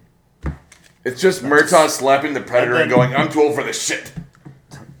start again. It's just Murtaugh slapping the Predator and And then- going, I'm too old for this shit.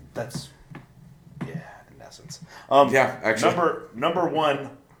 That's in essence. Yeah, actually. Number 1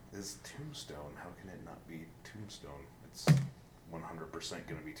 is Tombstone. How can it not be Tombstone? It's 100%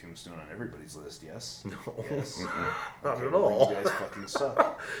 going to be Tombstone on everybody's list. Yes. No. Yes. Not Okay, at well, all. You guys fucking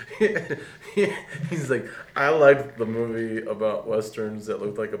suck. He's like, I liked the movie about westerns that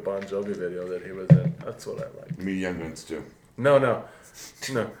looked like a Bon Jovi video that he was in. That's what I liked. Me Young Guns too. No.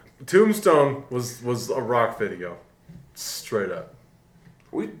 Tombstone was a rock video, straight up.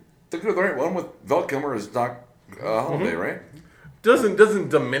 We took the right one with Val Kilmer as Doc Holliday, right? Doesn't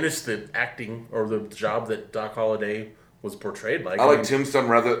diminish the acting or the job that Doc Holliday was portrayed like. I like mean,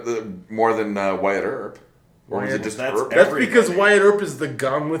 Tombstone more than Wyatt Earp. Or was it just That's Earp? That's everybody. because Wyatt Earp is the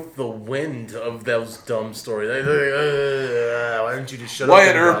Gone with the Wind of those dumb stories. Why don't you just shut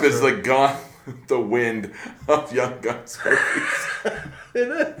Wyatt up? Earp is the Gone with the Wind of Young Guns movies.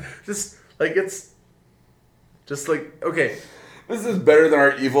 It's just like okay. This is better than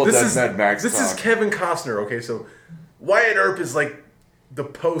our Evil This Dead is Mad Max This talk. is Kevin Costner. Okay, so Wyatt Earp is like the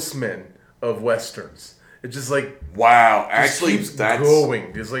Postman of westerns. It's just like Wow, just actually, keeps that's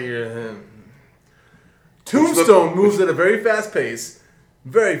going. Just like Tombstone moves at a very fast pace.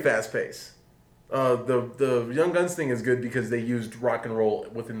 Very fast pace. The Young Guns thing is good because they used rock and roll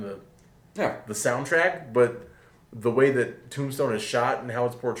within the yeah. soundtrack, but the way that Tombstone is shot and how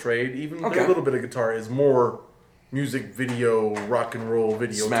it's portrayed, even Okay. a little bit of guitar, is more music video, rock and roll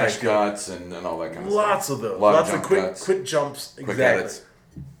video Smash type deal. cuts and all that kind of Lots stuff. of those. Lot of Lots of jump quick cuts. quick jumps. Quick Exactly. edits.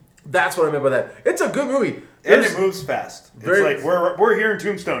 That's what I meant by that. It's a good movie. And There's- it moves fast. It's Very- like we're here in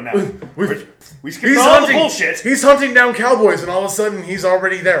Tombstone now. We skipped He's all hunting. the bullshit. He's hunting down cowboys, and all of a sudden he's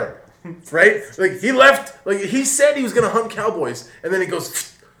already there, right? Like he left. Like he said he was gonna hunt cowboys, and then he goes.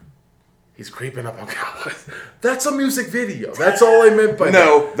 He's creeping up on cowboys. That's a music video. That's all I meant by that.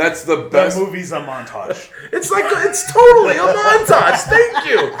 No, that's the That best. movie's a montage. It's totally a montage. Thank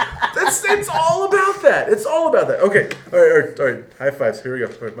you. It's all about that. It's all about that. Okay. All right. High fives. Here we go.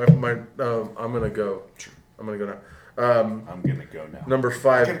 All right, I'm gonna go. I'm gonna go now. I'm gonna go now. Number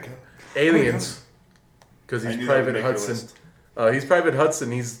 5, Aliens, because I he's knew that would Private make your Hudson. list. He's Private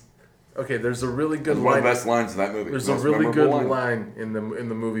Hudson. He's okay. There's a really good One of line. the best lines in that movie. There's a Most really memorable good line in the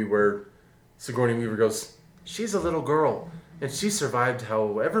movie where Sigourney Weaver goes, "She's a little girl, and she survived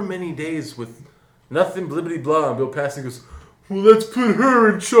however many days with nothing, blibbity blah." And Bill Paxton goes, "Well, let's put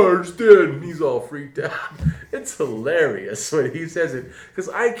her in charge then." And he's all freaked out. It's hilarious when he says it because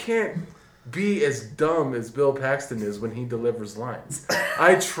I can't be as dumb as Bill Paxton is when he delivers lines.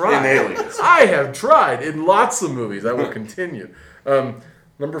 I tried. In Aliens. I have tried in lots of movies. I will continue.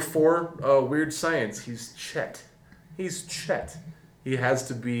 Number 4, Weird Science. He's Chet. He has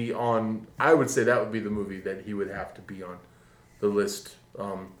to be on. I would say that would be the movie that he would have to be on the list.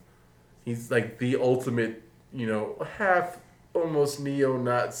 he's like the ultimate, half almost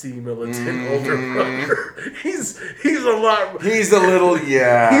neo-Nazi militant older brother. He's a lot. He's a little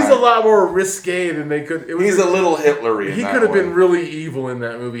He's a lot more risque than they could. He's a little Hitlery. He could have been really evil in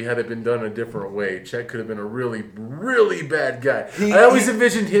that movie had it been done a different way. Chet could have been a really, really bad guy. I always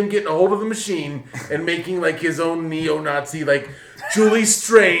envisioned him getting a hold of the machine and making like his own neo-Nazi, like Julie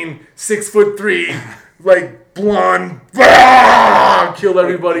Strain, 6'3", like blonde, kill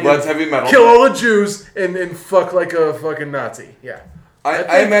everybody. That's heavy metal. Kill all the Jews and fuck like a fucking Nazi. Yeah.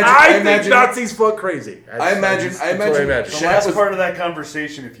 I think Nazis fuck crazy. I imagine. The last part of that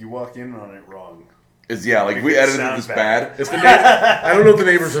conversation, if you walk in on it wrong, is like we edited this bad. I don't know what the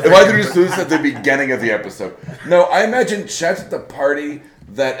neighbors are. If I could just do this at the beginning of the episode. No, I imagine Chet's at the party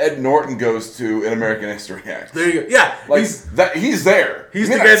that Ed Norton goes to in American History X. There you go. Yeah, he's there. He's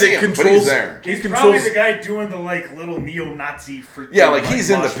the guy that controls. But he's there. He's probably the guy doing the little neo-Nazi. Yeah, like he's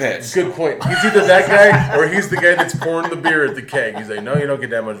in the pits. Good point. He's either that guy or he's the guy that's pouring the beer at the keg. He's like, no, you don't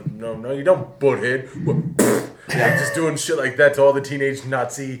get that much. No, you don't, butthead. Yeah, just doing shit like that to all the teenage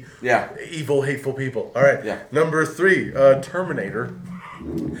Nazi, evil, hateful people. All right. Yeah. Number 3, Terminator.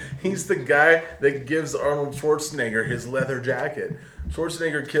 He's the guy that gives Arnold Schwarzenegger his leather jacket.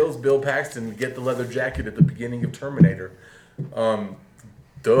 Schwarzenegger kills Bill Paxton to get the leather jacket at the beginning of Terminator.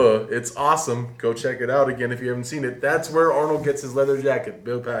 It's awesome. Go check it out again if you haven't seen it. That's where Arnold gets his leather jacket,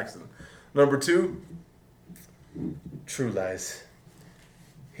 Bill Paxton. Number 2, True Lies.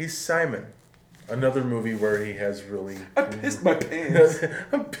 He's Simon. Another movie where he has really... I pissed my pants.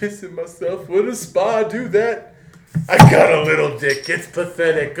 I'm pissing myself. Would a spa do that? I got a little dick. It's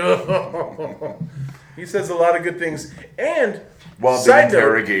pathetic. He says a lot of good things. And... while being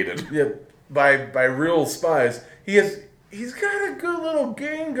interrogated. By real spies. He's got a good little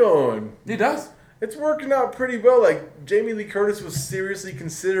game going. He does. It's working out pretty well. Like, Jamie Lee Curtis was seriously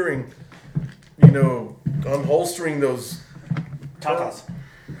considering, unholstering those tatas.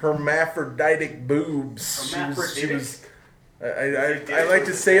 Hermaphroditic boobs. She was I like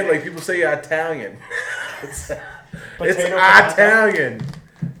to say it like people say Italian. It's Italian.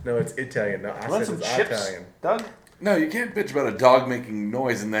 No, it's Italian. No, I said it's chips, Italian. Doug? No, you can't bitch about a dog making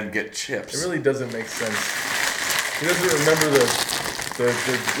noise and then get chips. It really doesn't make sense. He doesn't remember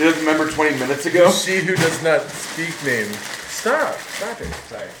He doesn't remember 20 minutes ago? She who does not speak name. Stop it.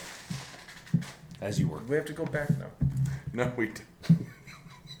 Sorry. As you were. We have to go back now. No, we do.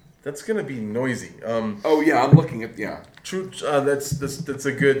 That's gonna be noisy. Oh yeah, I'm looking at True. That's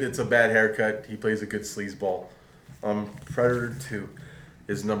it's a bad haircut. He plays a good sleazeball. Predator 2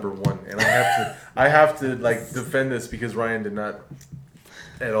 is number 1, and I have to like defend this because Ryan did not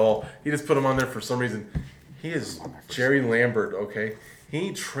at all. He just put him on there for some reason. He is Jerry Lambert. Okay,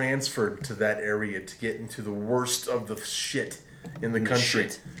 he transferred to that area to get into the worst of the shit in the country.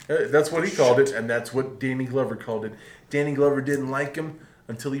 That's what he called it, and that's what Danny Glover called it. Danny Glover didn't like him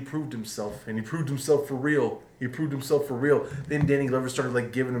until he proved himself, and he proved himself for real. Then Danny Glover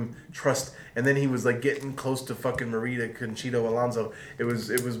started giving him trust, and then he was getting close to fucking Marita Conchito Alonso. It was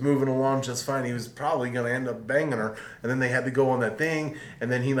moving along just fine. He was probably gonna end up banging her, and then they had to go on that thing, and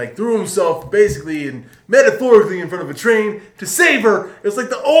then he threw himself basically and metaphorically in front of a train to save her. It's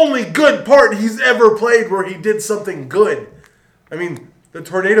the only good part he's ever played where he did something good. I mean, the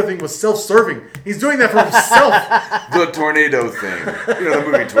tornado thing was self-serving. He's doing that for himself. The tornado thing. The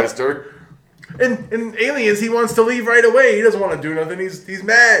movie Twister. And Aliens, he wants to leave right away. He doesn't want to do nothing. He's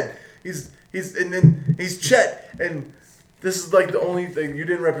mad. He's Chet. And this is the only thing you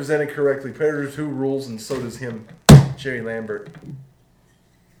didn't represent it correctly. Predator 2 rules, and so does him, Jerry Lambert.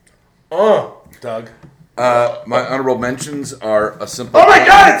 Doug. My honorable mentions are a simple. Oh my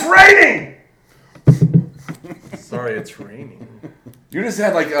God! It's raining. Sorry, it's raining. You just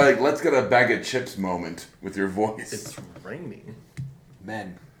had let's get a bag of chips moment with your voice. It's raining.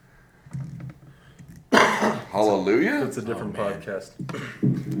 Men. Hallelujah. It's a different podcast.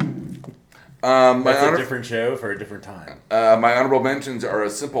 That's a different show for a different time. My honorable mentions are A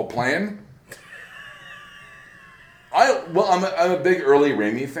Simple Plan. I'm a big early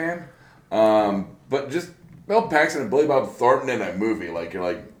Raimi fan, but just Bill Paxton and Billy Bob Thornton in a movie,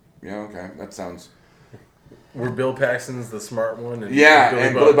 okay, that sounds. Where Bill Paxton's the smart one, and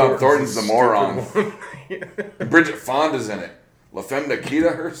Billy Bob Thornton's the moron. And Bridget Fonda's in it. La Femme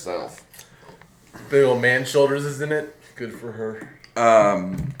Nikita herself. Big old man shoulders is in it. Good for her.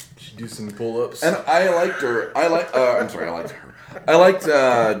 She do some pull-ups. And I liked her. I liked her. I liked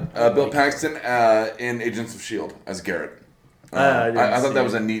Bill Paxton in Agents of S.H.I.E.L.D. as Garrett. I thought that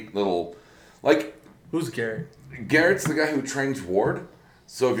was a neat little... Who's Garrett? Garrett's the guy who trains Ward.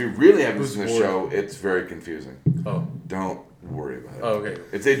 So if you really haven't seen the show, it's very confusing. Oh. Don't worry about it. Oh, okay.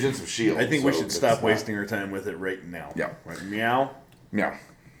 It's Agents of S.H.I.E.L.D. I think we so should it's stop not- wasting our time with it right now. Yeah. Right. Meow. Yeah.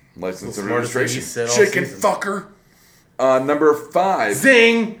 License The and smartest thing he registration. said all Chicken season. fucker. Number 5.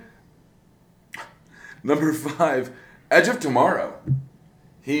 Zing! Number 5. Edge of Tomorrow.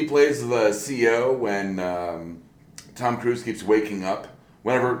 He plays the CEO when Tom Cruise keeps waking up.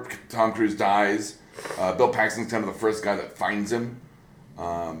 Whenever Tom Cruise dies, Bill Paxton's kind of the first guy that finds him.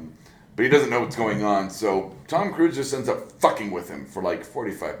 But he doesn't know what's going on, so Tom Cruise just ends up fucking with him for like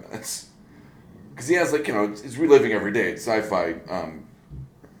 45 minutes. Because he has, like, you know, he's reliving every day. It's sci-fi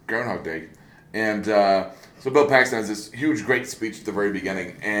Groundhog Day. And so Bill Paxton has this huge, great speech at the very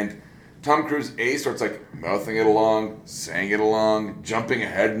beginning. And Tom Cruise, starts, like, mouthing it along, saying it along, jumping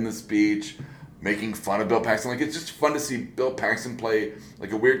ahead in the speech, making fun of Bill Paxton. Like, it's just fun to see Bill Paxton play,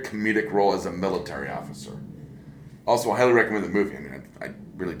 like, a weird comedic role as a military officer. Also, I highly recommend the movie. I mean, I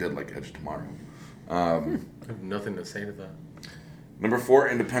really did like Edge of Tomorrow. I have nothing to say to that. Number 4,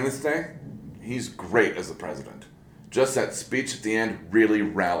 Independence Day. He's great as the president. Just that speech at the end really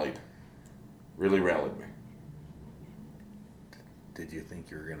rallied. Really rallied me. Did you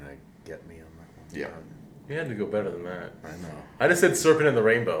think you were gonna get me on that one? Yeah. You had to go better than that. I know. I just said Serpent in the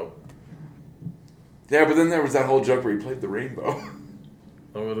Rainbow. Yeah, but then there was that whole joke where he played the rainbow.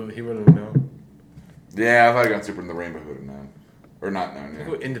 He wouldn't have known. Yeah, if I got Super in the Rainbow, he would have known. Or not known, Look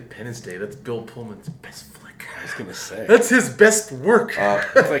yeah. at Independence Day. That's Bill Pullman's best flick. I was gonna say. That's his best work.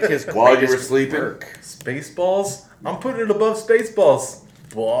 It's like his While you were greatest sleeping. work. Spaceballs? I'm putting it above Spaceballs.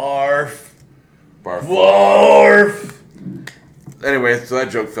 Barf. Barf. Barf. Anyway, so that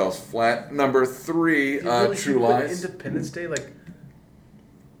joke fell flat. Number 3, True Lies. Independence Day, like,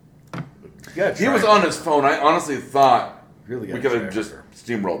 He was on his phone. I honestly thought Really we gotta could try have just harder.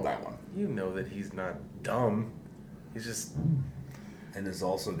 steamrolled that one. you know that he's not dumb. He's just. And has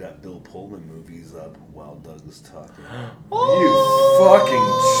also got Bill Pullman movies up while Doug was talking. You fucking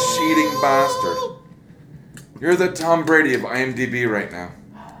cheating bastard. You're the Tom Brady of IMDb right now.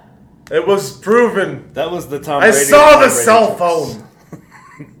 It was proven. That was the Tom I Brady. saw Tom the Brady cell jokes.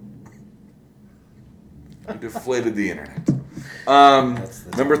 phone. You deflated the internet. That's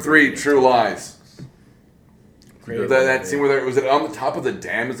the Number Tom 3, Brady True Lies. Great. That scene where was it on the top of the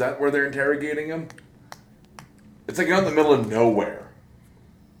dam? Is that where they're interrogating him? It's like out in the middle of nowhere.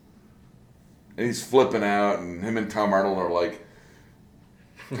 And he's flipping out, and him and Tom Arnold are like...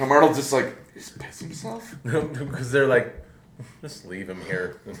 Tom Arnold's just like, he's pissed himself? Because they're like, just leave him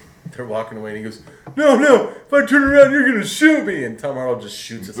here. And they're walking away, and he goes, no, if I turn around, you're going to shoot me. And Tom Arnold just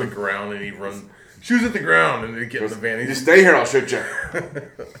shoots at the ground, and he shoots at the ground, and they get in the van. You He's stay here, I'll shoot you.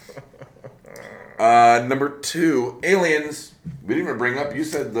 Number 2, Aliens. We didn't even bring up, you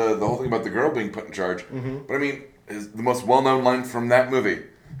said the whole thing about the girl being put in charge. But I mean, is the most well-known line from that movie.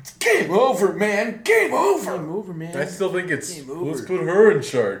 Game over, man. Game over. over, man. I still think it's Game over. let's put her in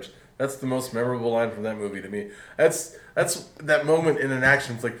charge. That's the most memorable line from that movie to me. That's that moment in an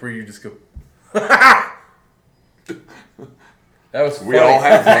action flick where you just go. That was funny. We all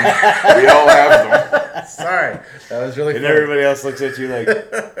have them. We all have them. Sorry, that was really And funny. everybody else looks at you like,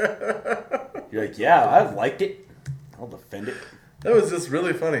 you're like, yeah, I liked it. I'll defend it. That was just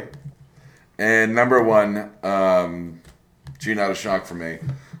really funny. And number 1, gee, not a shock for me.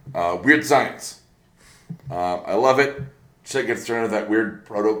 Weird Science. I love it. Shit gets turned into that weird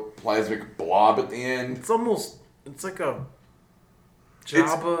protoplasmic blob at the end. It's like a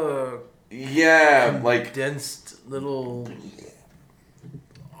Jabba Yeah, like, condensed little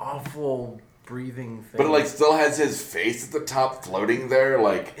awful breathing thing. but it like still has his face at the top floating there,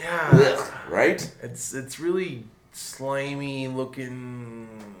 like, Yeah. ugh, right? It's really slimy looking.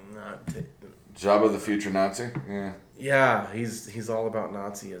 Jabba the future Nazi. Yeah. Yeah, he's all about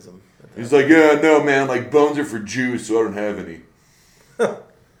Nazism. He's like, yeah, no, man, like bones are for Jews, so I don't have any.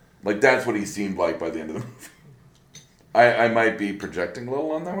 Like that's what he seemed like by the end of the movie. I might be projecting a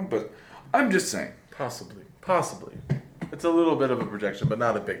little on that one, but I'm just saying. Possibly. It's a little bit of a projection, but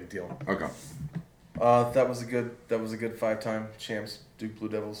not a big deal. Okay. That was a good 5-time champs. Duke Blue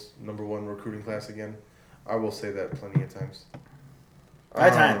Devils #1 recruiting class again. I will say that plenty of times.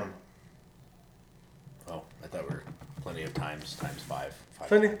 5-time. Oh, I thought we were plenty of times 5.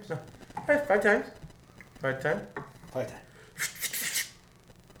 Plenty. No. All right, 5 times. 5 time. 5-time.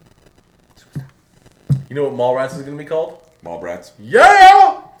 You know what Mallrats is going to be called? Mallbrats.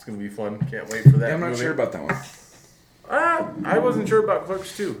 Yeah! It's going to be fun. Can't wait for that. Yeah, I'm not movie. sure about that one. I wasn't sure about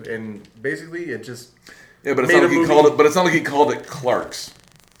Clerks too, and basically it just Yeah, but it's Made not a like he movie. called it. But it's not like he called it Clarks.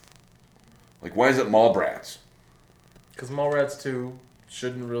 Like, why is it Mallbrats? because Mallrats 2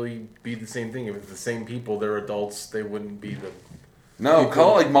 shouldn't really be the same thing. If it's the same people, they're adults. They wouldn't be the. No,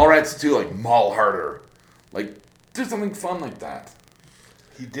 call it like Mallrats 2, like Mall Harder. Like, Do something fun like that.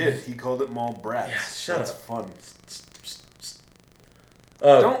 He did. He called it mall brats. Yeah, shut That's up. fun.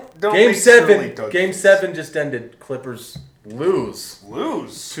 Don't Game Game silly 7. Game 7 just ended. Clippers lose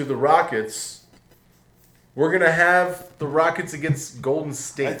to the Rockets. We're gonna have the Rockets against Golden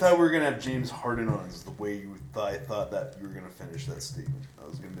State. I thought we were gonna have James Harden on. Is the way I thought that you were gonna finish that statement. I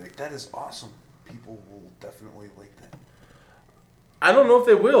was gonna be like, that is awesome. People will definitely like that. I don't know if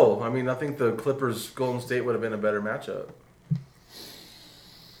they will. I mean, I think the Clippers Golden State would have been a better matchup.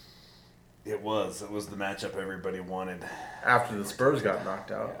 It was the matchup everybody wanted After the Spurs got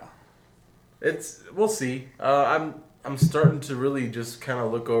knocked out. Yeah. We'll see. I'm starting to really just kind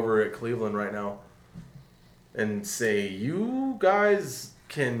of look over at Cleveland right now and say, you guys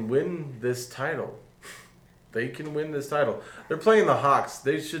can win this title. They can win this title. They're playing the Hawks.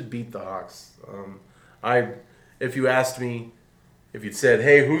 They should beat the Hawks. If you asked me, if you'd said,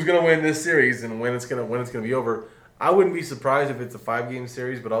 hey, who's gonna win this series and when it's gonna be over, I wouldn't be surprised if it's a 5-game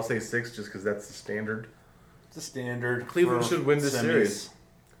series, but I'll say 6 just because that's the standard. It's a standard. Cleveland should win this semis. series.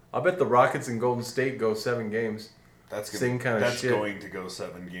 I'll bet the Rockets and Golden State go 7 games. That's Same kind of That's shit. going to go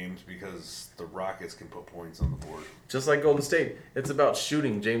 7 games because the Rockets can put points on the board. Just like Golden State, it's about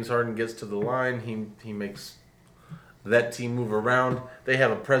shooting. James Harden gets to the line. He makes that team move around. They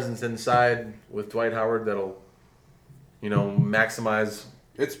have a presence inside with Dwight Howard that'll, maximize.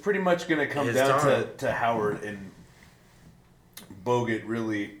 It's pretty much going to come His down time. to Howard and Bogut.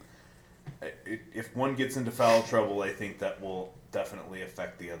 Really, if one gets into foul trouble, I think that will definitely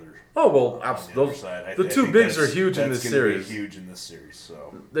affect the other. Oh well, On the absolutely. other side. The I two think bigs are that's- huge in this that's gonna be series. huge in this series.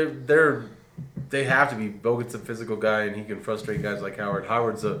 So They have to be. Bogut's a physical guy and he can frustrate guys like Howard.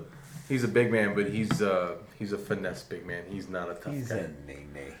 Howard's he's a big man, but he's a finesse big man. He's not a tough guy.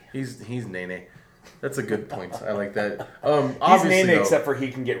 nay-nay. He's Nene. That's a good point. I like that. He's Obviously, nay-nay though, except for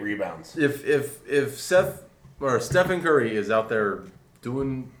he can get rebounds. if Stephen Curry is out there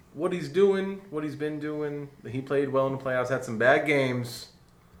doing what he's been doing, he played well in the playoffs. Had some bad games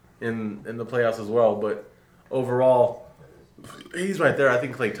in the playoffs as well, but overall, he's right there. I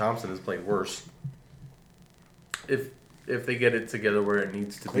think Klay Thompson has played worse. If they get it together where it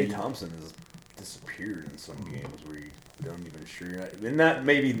needs to Klay be. Thompson has disappeared in some games where you don't even sure. And that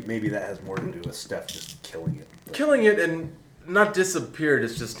maybe that has more to do with Steph just killing it. But Killing it and not disappeared.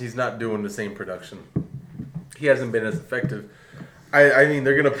 It's just he's not doing the same production. He hasn't been as effective. I mean,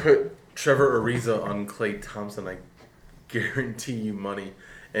 they're gonna put Trevor Ariza on Klay Thompson. I guarantee you money,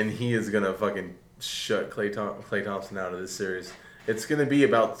 and he is gonna fucking shut Klay Thompson out of this series. It's gonna be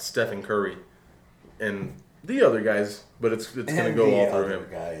about Stephen Curry and the other guys, but it's gonna go all through him.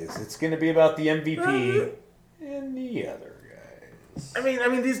 Guys, it's gonna be about the MVP and the other guys. I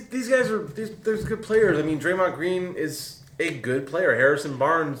mean, these guys are there's good players. I mean, Draymond Green is a good player. Harrison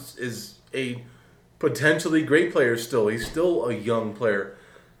Barnes is a potentially great player still. He's still a young player.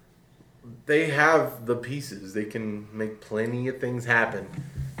 They have the pieces. They can make plenty of things happen.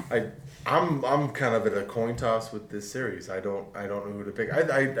 I'm kind of at a coin toss with this series. I don't know who to pick.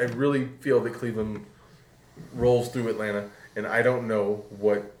 I really feel that Cleveland rolls through Atlanta, and I don't know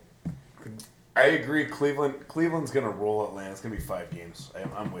what. I agree. Cleveland's gonna roll Atlanta. It's gonna be 5 games.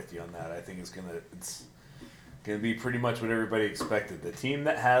 I'm with you on that. I think it's gonna be pretty much what everybody expected. The team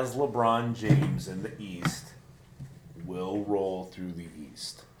that has LeBron James in the East will roll through the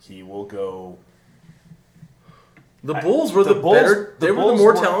East. He will go. The Bulls were better. They were the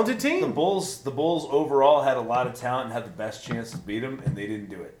more talented team. The Bulls overall had a lot of talent and had the best chance to beat them, and they didn't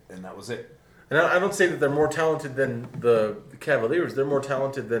do it, and that was it. And I don't say that they're more talented than the Cavaliers. They're more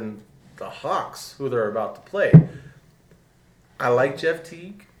talented than the Hawks, who they're about to play. I like Jeff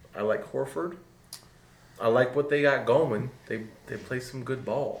Teague. I like Horford. I like what they got going. They play some good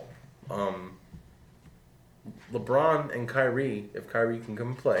ball. LeBron and Kyrie, if Kyrie can come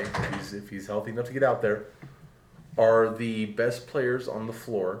and play, if he's healthy enough to get out there, are the best players on the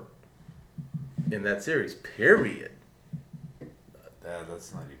floor in that series. Period.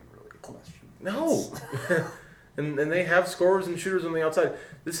 That's not even really a question. No. and they have scorers and shooters on the outside.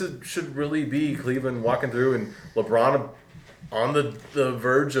 Should really be Cleveland walking through and LeBron on the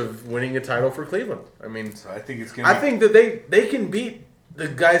verge of winning a title for Cleveland. I mean, So I think it's I think that they can beat the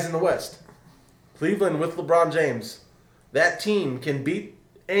guys in the West. Cleveland with LeBron James, that team can beat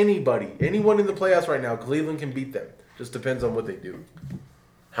anybody. Anyone in the playoffs right now, Cleveland can beat them. Just depends on what they do.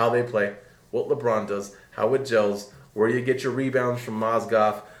 How they play, what LeBron does, how it gels, where you get your rebounds from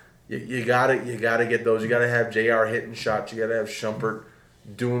Mozgov. You gotta get those. You gotta have JR hitting shots. You gotta have Shumpert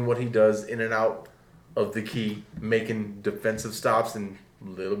doing what he does in and out of the key, making defensive stops and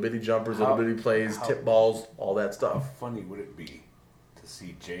little bitty jumpers, little bitty plays, tip balls, all that How stuff. funny would it be to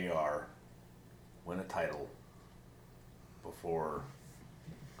see JR win a title before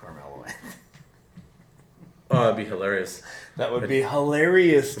Carmelo. Oh, that'd be hilarious. That would be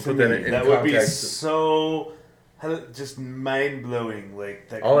hilarious to Put me. that in That would be context. so just mind blowing. Like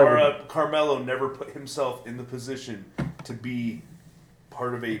that, All I Carmelo never put himself in the position to be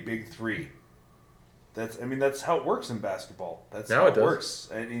part of a big three. That's how it works in basketball. That's Now how it it does. works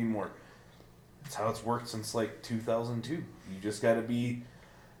anymore. That's how it's worked since like 2002. You just got to be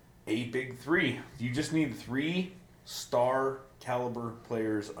a big three. You just need 3 star caliber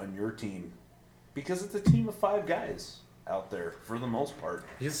players on your team because it's a team of 5 guys out there for the most part.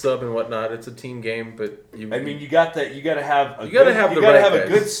 You sub and whatnot. It's a team game, but You got that. You got to have a You gotta have the right a guys.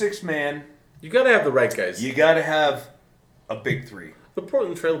 good 6 man. you got to have the right guys. You got to have a big 3. The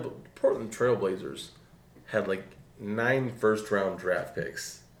Portland Trailblazers had like 9 first-round draft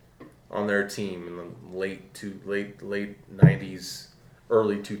picks on their team in the late 90s,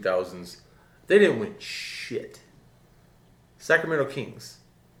 early 2000s. They didn't win shit. Sacramento Kings,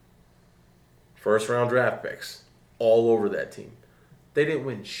 first-round draft picks all over that team. They didn't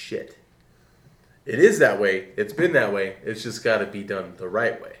win shit. It is that way. It's been that way. It's just got to be done the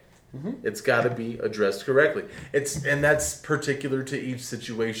right way. It's got to be addressed correctly. And that's particular to each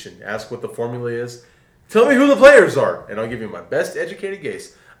situation. Ask what the formula is. Tell me who the players are, and I'll give you my best educated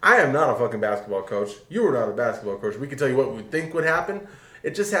guess. I am not a fucking basketball coach. You are not a basketball coach. We can tell you what we think would happen.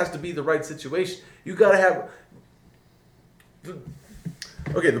 It just has to be the right situation. You got to have...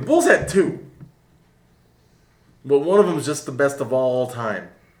 Okay, the Bulls had 2. But one of them is just the best of all time.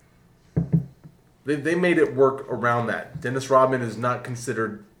 They made it work around that. Dennis Rodman is not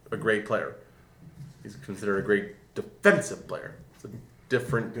considered a great player. He's considered a great defensive player. It's a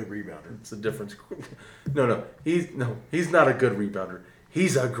different... Good rebounder. It's a difference. No. He's not a good rebounder.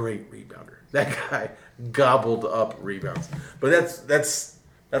 He's a great rebounder. That guy gobbled up rebounds. But that's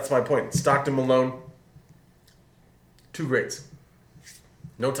my point. Stockton, Malone, 2 greats.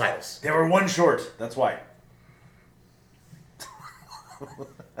 No titles. They were 1 short. That's why.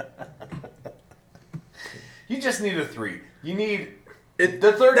 You just need a 3. You need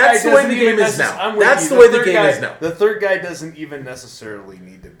the third guy. That's the way the game is now. That's the way the game is now. The third guy doesn't even necessarily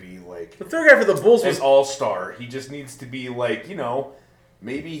need to be like The third guy for the Bulls an was all-star. He just needs to be like,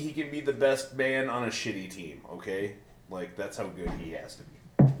 maybe he can be the best man on a shitty team. Okay, like that's how good he has to be.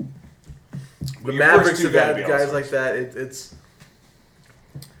 the Your first Mavericks two have gotta had be guys all-stars. like that. It's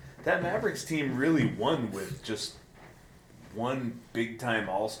That Mavericks team really won with just one big-time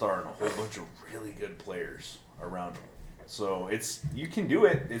all-star and a whole bunch of really good players around them. So you can do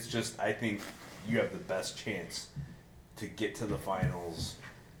it. It's just I think you have the best chance to get to the finals,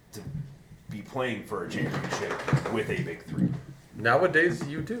 to be playing for a championship with a big 3. nowadays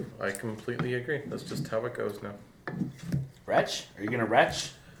you do. I completely agree. That's just how it goes now. Retch? Are you gonna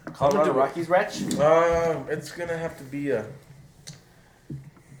retch? Colorado do it. Rockies retch? It's gonna have to be a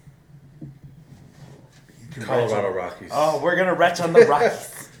can Colorado retch Rockies. Oh, we're gonna retch on the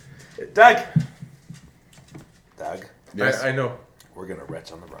Rockies. Doug. Yes. I know. We're gonna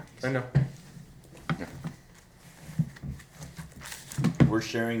retch on the Rockies. I know. We're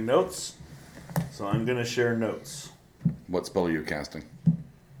sharing notes, so I'm gonna share notes. What spell are you casting?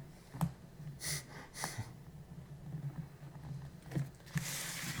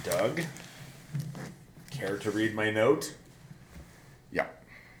 Doug, care to read my note? Yeah.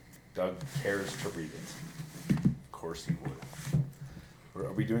 Doug cares to read it. Of course he would.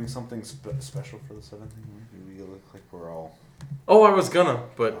 Are we doing something special for the 7th? Do we look like we're all... Oh, I was gonna,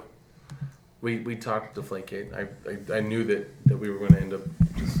 but we talked to Deflategate. I knew that we were going to end up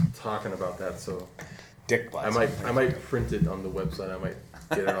just talking about that, so Dick I might print it on the website. I might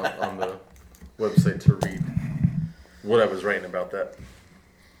get it on the website to read what I was writing about that.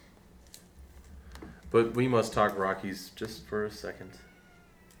 But we must talk Rockies just for a second.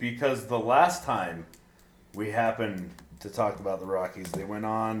 Because the last time we happened to talk about the Rockies, they went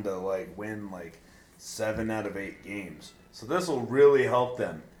on to win 7 out of 8 games. So this will really help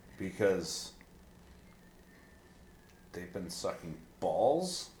them because they've been sucking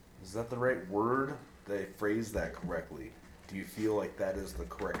balls. Is that the right word? They phrased that correctly. Do you feel like that is the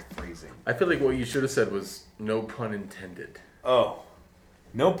correct phrasing? I feel like what you should have said was no pun intended. Oh,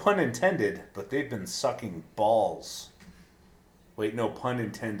 no pun intended, but they've been sucking balls. Wait, no pun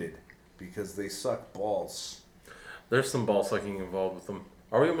intended, because they suck balls. There's some ball sucking involved with them.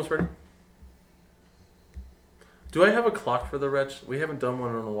 Are we almost ready? Do I have a clock for the Retch? We haven't done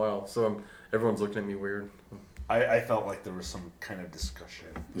one in a while, so everyone's looking at me weird. I felt like there was some kind of discussion.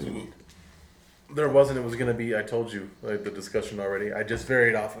 There wasn't. It was going to be, I told you, the discussion already. I just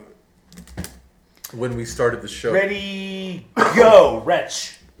varied off of it when we started the show. Ready, go,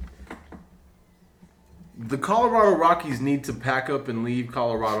 Retch. The Colorado Rockies need to pack up and leave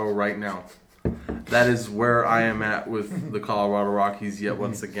Colorado right now. That is where I am at with the Colorado Rockies yet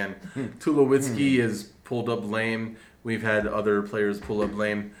once again. Tulowitzki has pulled up lame. We've had other players pull up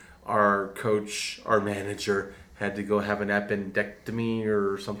lame. Our coach, our manager, had to go have an appendectomy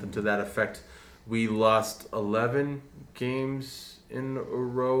or something to that effect. We lost 11 games in a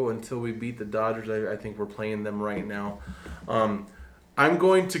row until we beat the Dodgers. I think we're playing them right now. I'm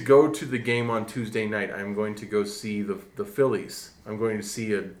going to go to the game on Tuesday night. I'm going to go see the Phillies. I'm going to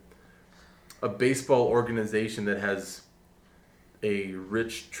see a baseball organization that has a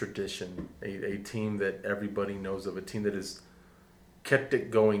rich tradition, a team that everybody knows of, a team that has kept it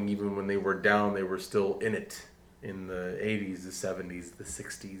going even when they were down. They were still in it in the 80s, the 70s, the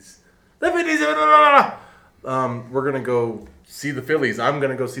 60s, the 50s. We're going to go see the Phillies. I'm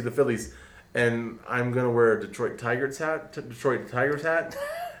going to go see the Phillies. And I'm going to wear a Detroit Tigers hat.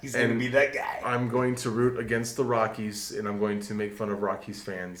 He's going to be that guy. I'm going to root against the Rockies, and I'm going to make fun of Rockies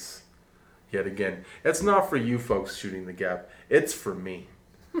fans yet again. It's not for you folks shooting the gap. It's for me.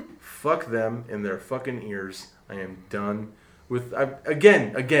 Fuck them in their fucking ears. I am done with...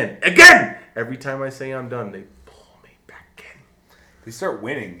 Again. Every time I say I'm done, they pull me back in. They start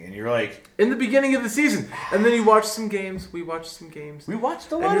winning, and you're like... In the beginning of the season. And then you watch some games. We watched some games. We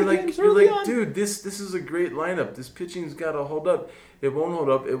watched a lot of games you're early like, on. dude, this is a great lineup. This pitching's got to hold up. It won't hold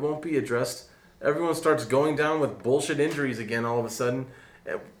up. It won't be addressed. Everyone starts going down with bullshit injuries again all of a sudden.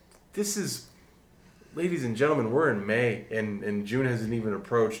 This is... Ladies and gentlemen, we're in May, and June hasn't even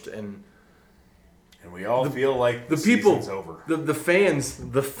approached, and we all feel like the people, season's over. The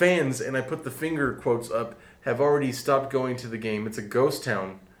fans, and I put the finger quotes up, have already stopped going to the game. It's a ghost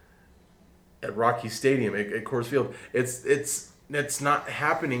town at Rocky Stadium at Coors Field. It's not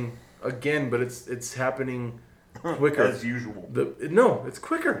happening again, but it's happening quicker. As usual. No, it's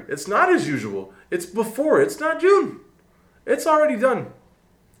quicker. It's not as usual. It's before. It's not June. It's already done.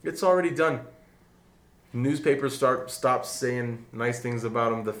 Newspapers stop saying nice things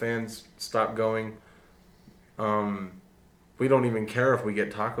about them. The fans stop going. We don't even care if we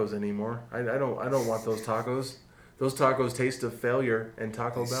get tacos anymore. I don't want those tacos. Those tacos taste of failure and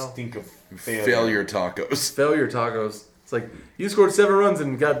Taco Bell. Stink of Failure tacos. Failure tacos. It's like you scored 7 runs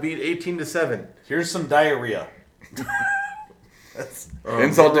and got beat 18-7. Here's some diarrhea.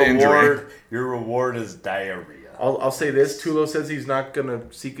 Insult to injury. Your reward is diarrhea. I'll say this. Tulo says he's not going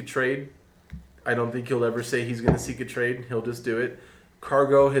to seek a trade. I don't think he'll ever say he's going to seek a trade. He'll just do it.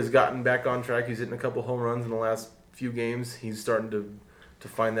 Cargo has gotten back on track. He's hitting a couple home runs in the last few games. He's starting to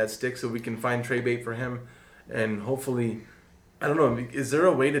find that stick so we can find trade bait for him. And hopefully, I don't know, is there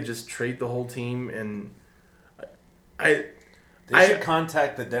a way to just trade the whole team? And They should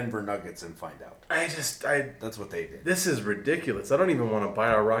contact the Denver Nuggets and find out. That's what they did. This is ridiculous. I don't even want to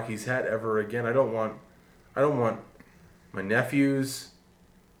buy a Rockies hat ever again. I don't want my nephews...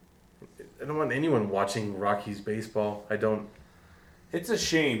 I don't want anyone watching Rockies baseball. I don't. It's a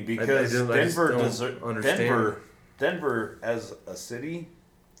shame because Denver as a city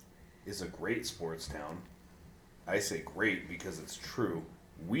is a great sports town. I say great because it's true.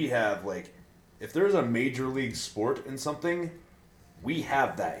 We have if there's a major league sport in something, we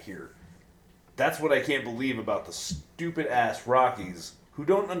have that here. That's what I can't believe about the stupid ass Rockies who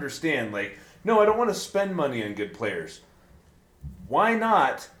don't understand. No, I don't want to spend money on good players. Why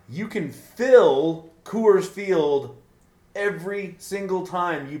not? You can fill Coors Field every single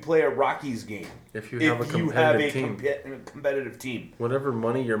time you play a Rockies game. If you have a competitive team. Whatever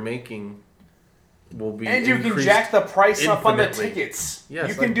money you're making will be And you can jack the price up on the tickets. Yes,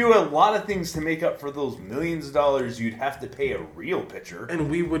 you can do a lot of things to make up for those millions of dollars you'd have to pay a real pitcher. And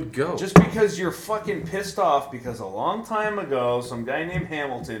we would go. Just because you're fucking pissed off because a long time ago some guy named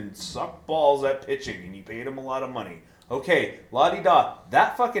Hamilton sucked balls at pitching and you paid him a lot of money. Okay, la-di-da.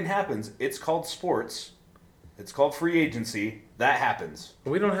 That fucking happens. It's called sports. It's called free agency. That happens.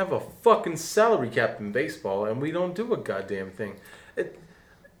 We don't have a fucking salary cap in baseball, and we don't do a goddamn thing.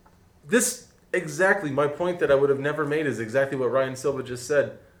 Exactly my point that I would have never made is exactly what Ryan Silva just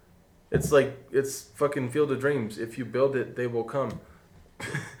said. It's fucking Field of Dreams. If you build it, they will come.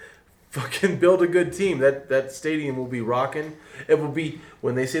 Fucking build a good team. That stadium will be rocking. It will be,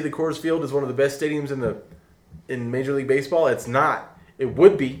 when they say the Coors Field is one of the best stadiums in Major League Baseball, it's not. It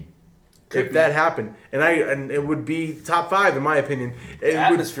would be if that happened, and it would be top 5 in my opinion. The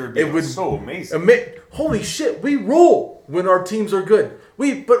atmosphere would be so amazing. Holy shit, we rule when our teams are good.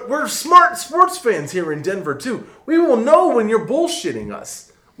 But we're smart sports fans here in Denver too. We will know when you're bullshitting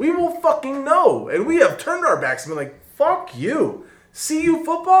us. We will fucking know, and we have turned our backs and been like, "Fuck you, CU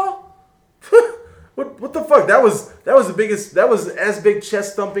football." What What the fuck? That was the biggest. That was as big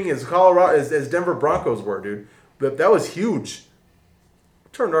chest thumping as Colorado as Denver Broncos were, dude. But that was huge.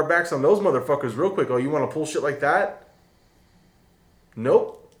 Turned our backs on those motherfuckers real quick. Oh, you want to pull shit like that?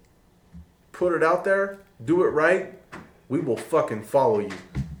 Nope. Put it out there. Do it right. We will fucking follow you.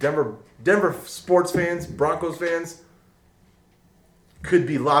 Denver sports fans, Broncos fans, could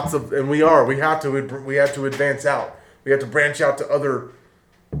be lots of, and we are. We have to advance out. We have to branch out to other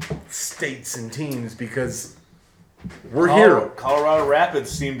states and teams because we're here. Colorado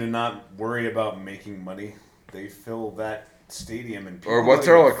Rapids seem to not worry about making money. They fill that stadium and people. Or what's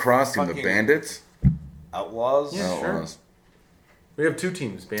our lacrosse team? The Bandits? Outlaws? Yeah, Outlaws. sure. We have two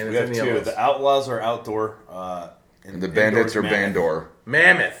teams, Bandits We have and the two. Outlaws. The Outlaws are outdoor. And the Bandits are Bandor.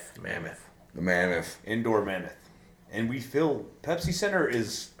 Mammoth. The Mammoth. Indoor Mammoth. And we fill Pepsi Center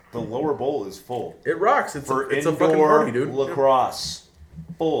the lower bowl is full. It rocks. It's For a indoor fucking party, dude. lacrosse.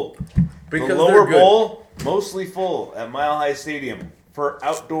 Full. Because the they're lower good. bowl, mostly full at Mile High Stadium for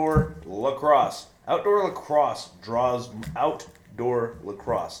outdoor lacrosse. Outdoor lacrosse draws outdoor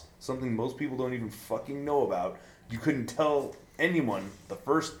lacrosse. Something most people don't even fucking know about. You couldn't tell anyone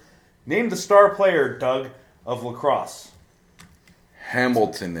name the star player, Doug, of lacrosse.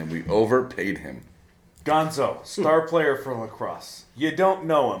 Hamilton, and we overpaid him. Gonzo, star player for lacrosse. You don't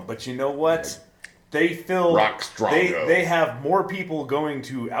know him, but you know what? They fill. Rock Strongo. They have more people going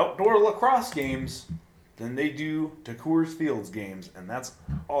to outdoor lacrosse games than they do to Coors Fields games, and that's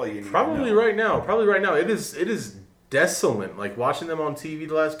all you need. Probably to know. right now. It is desolate. Like watching them on TV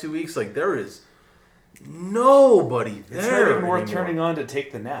the last 2 weeks. Like there is nobody there. It's not even worth anymore. turning on to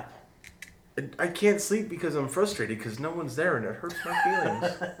take the nap. I can't sleep because I'm frustrated because no one's there and it hurts my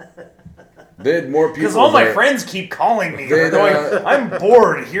feelings. They had more people Because all my there. friends keep calling me. They'd, They're going, I'm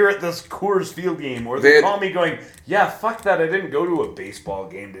bored here at this Coors Field game. Or they they'd- call me going, yeah, fuck that. I didn't go to a baseball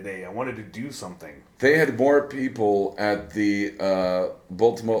game today. I wanted to do something. They had more people at the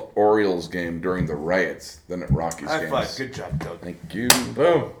Baltimore Orioles game during the riots than at Rockies High games. five. Good job, Doug. Thank you.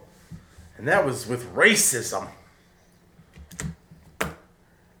 Boom. And that was with racism.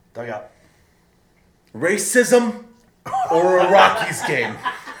 Doug out. Racism or a Rockies game?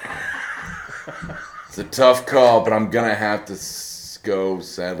 It's a tough call, but I'm gonna have to go.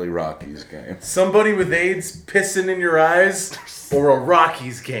 Sadly, Rockies game. Somebody with AIDS pissing in your eyes or a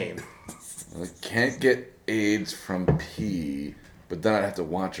Rockies game? I can't get AIDS from pee, but then I'd have to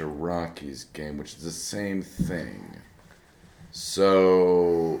watch a Rockies game, which is the same thing.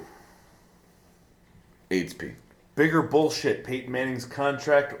 So, AIDS pee. Bigger bullshit, Peyton Manning's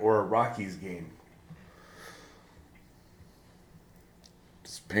contract or a Rockies game?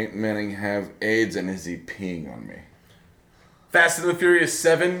 Does Peyton Manning have AIDS, and is he peeing on me? Fast and the Furious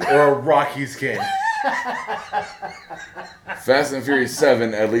 7 or a Rockies game? Fast and Furious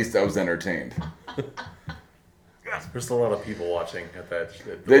 7, at least I was entertained. There's a lot of people watching at that.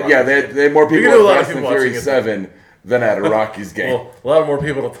 They had more You people can do a lot at of Fast and people watching Furious it. 7 than at a Rockies game. Well, a lot more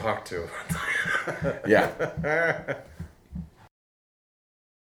people to talk to. Yeah.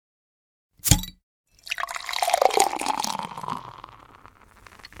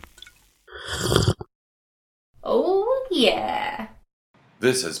 Oh, yeah.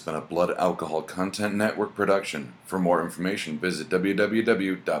 This has been a Blood Alcohol Content Network production. For more information, visit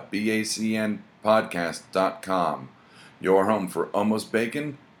www.bacnpodcast.com. Your home for Almost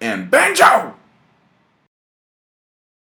Bacon and Banjo!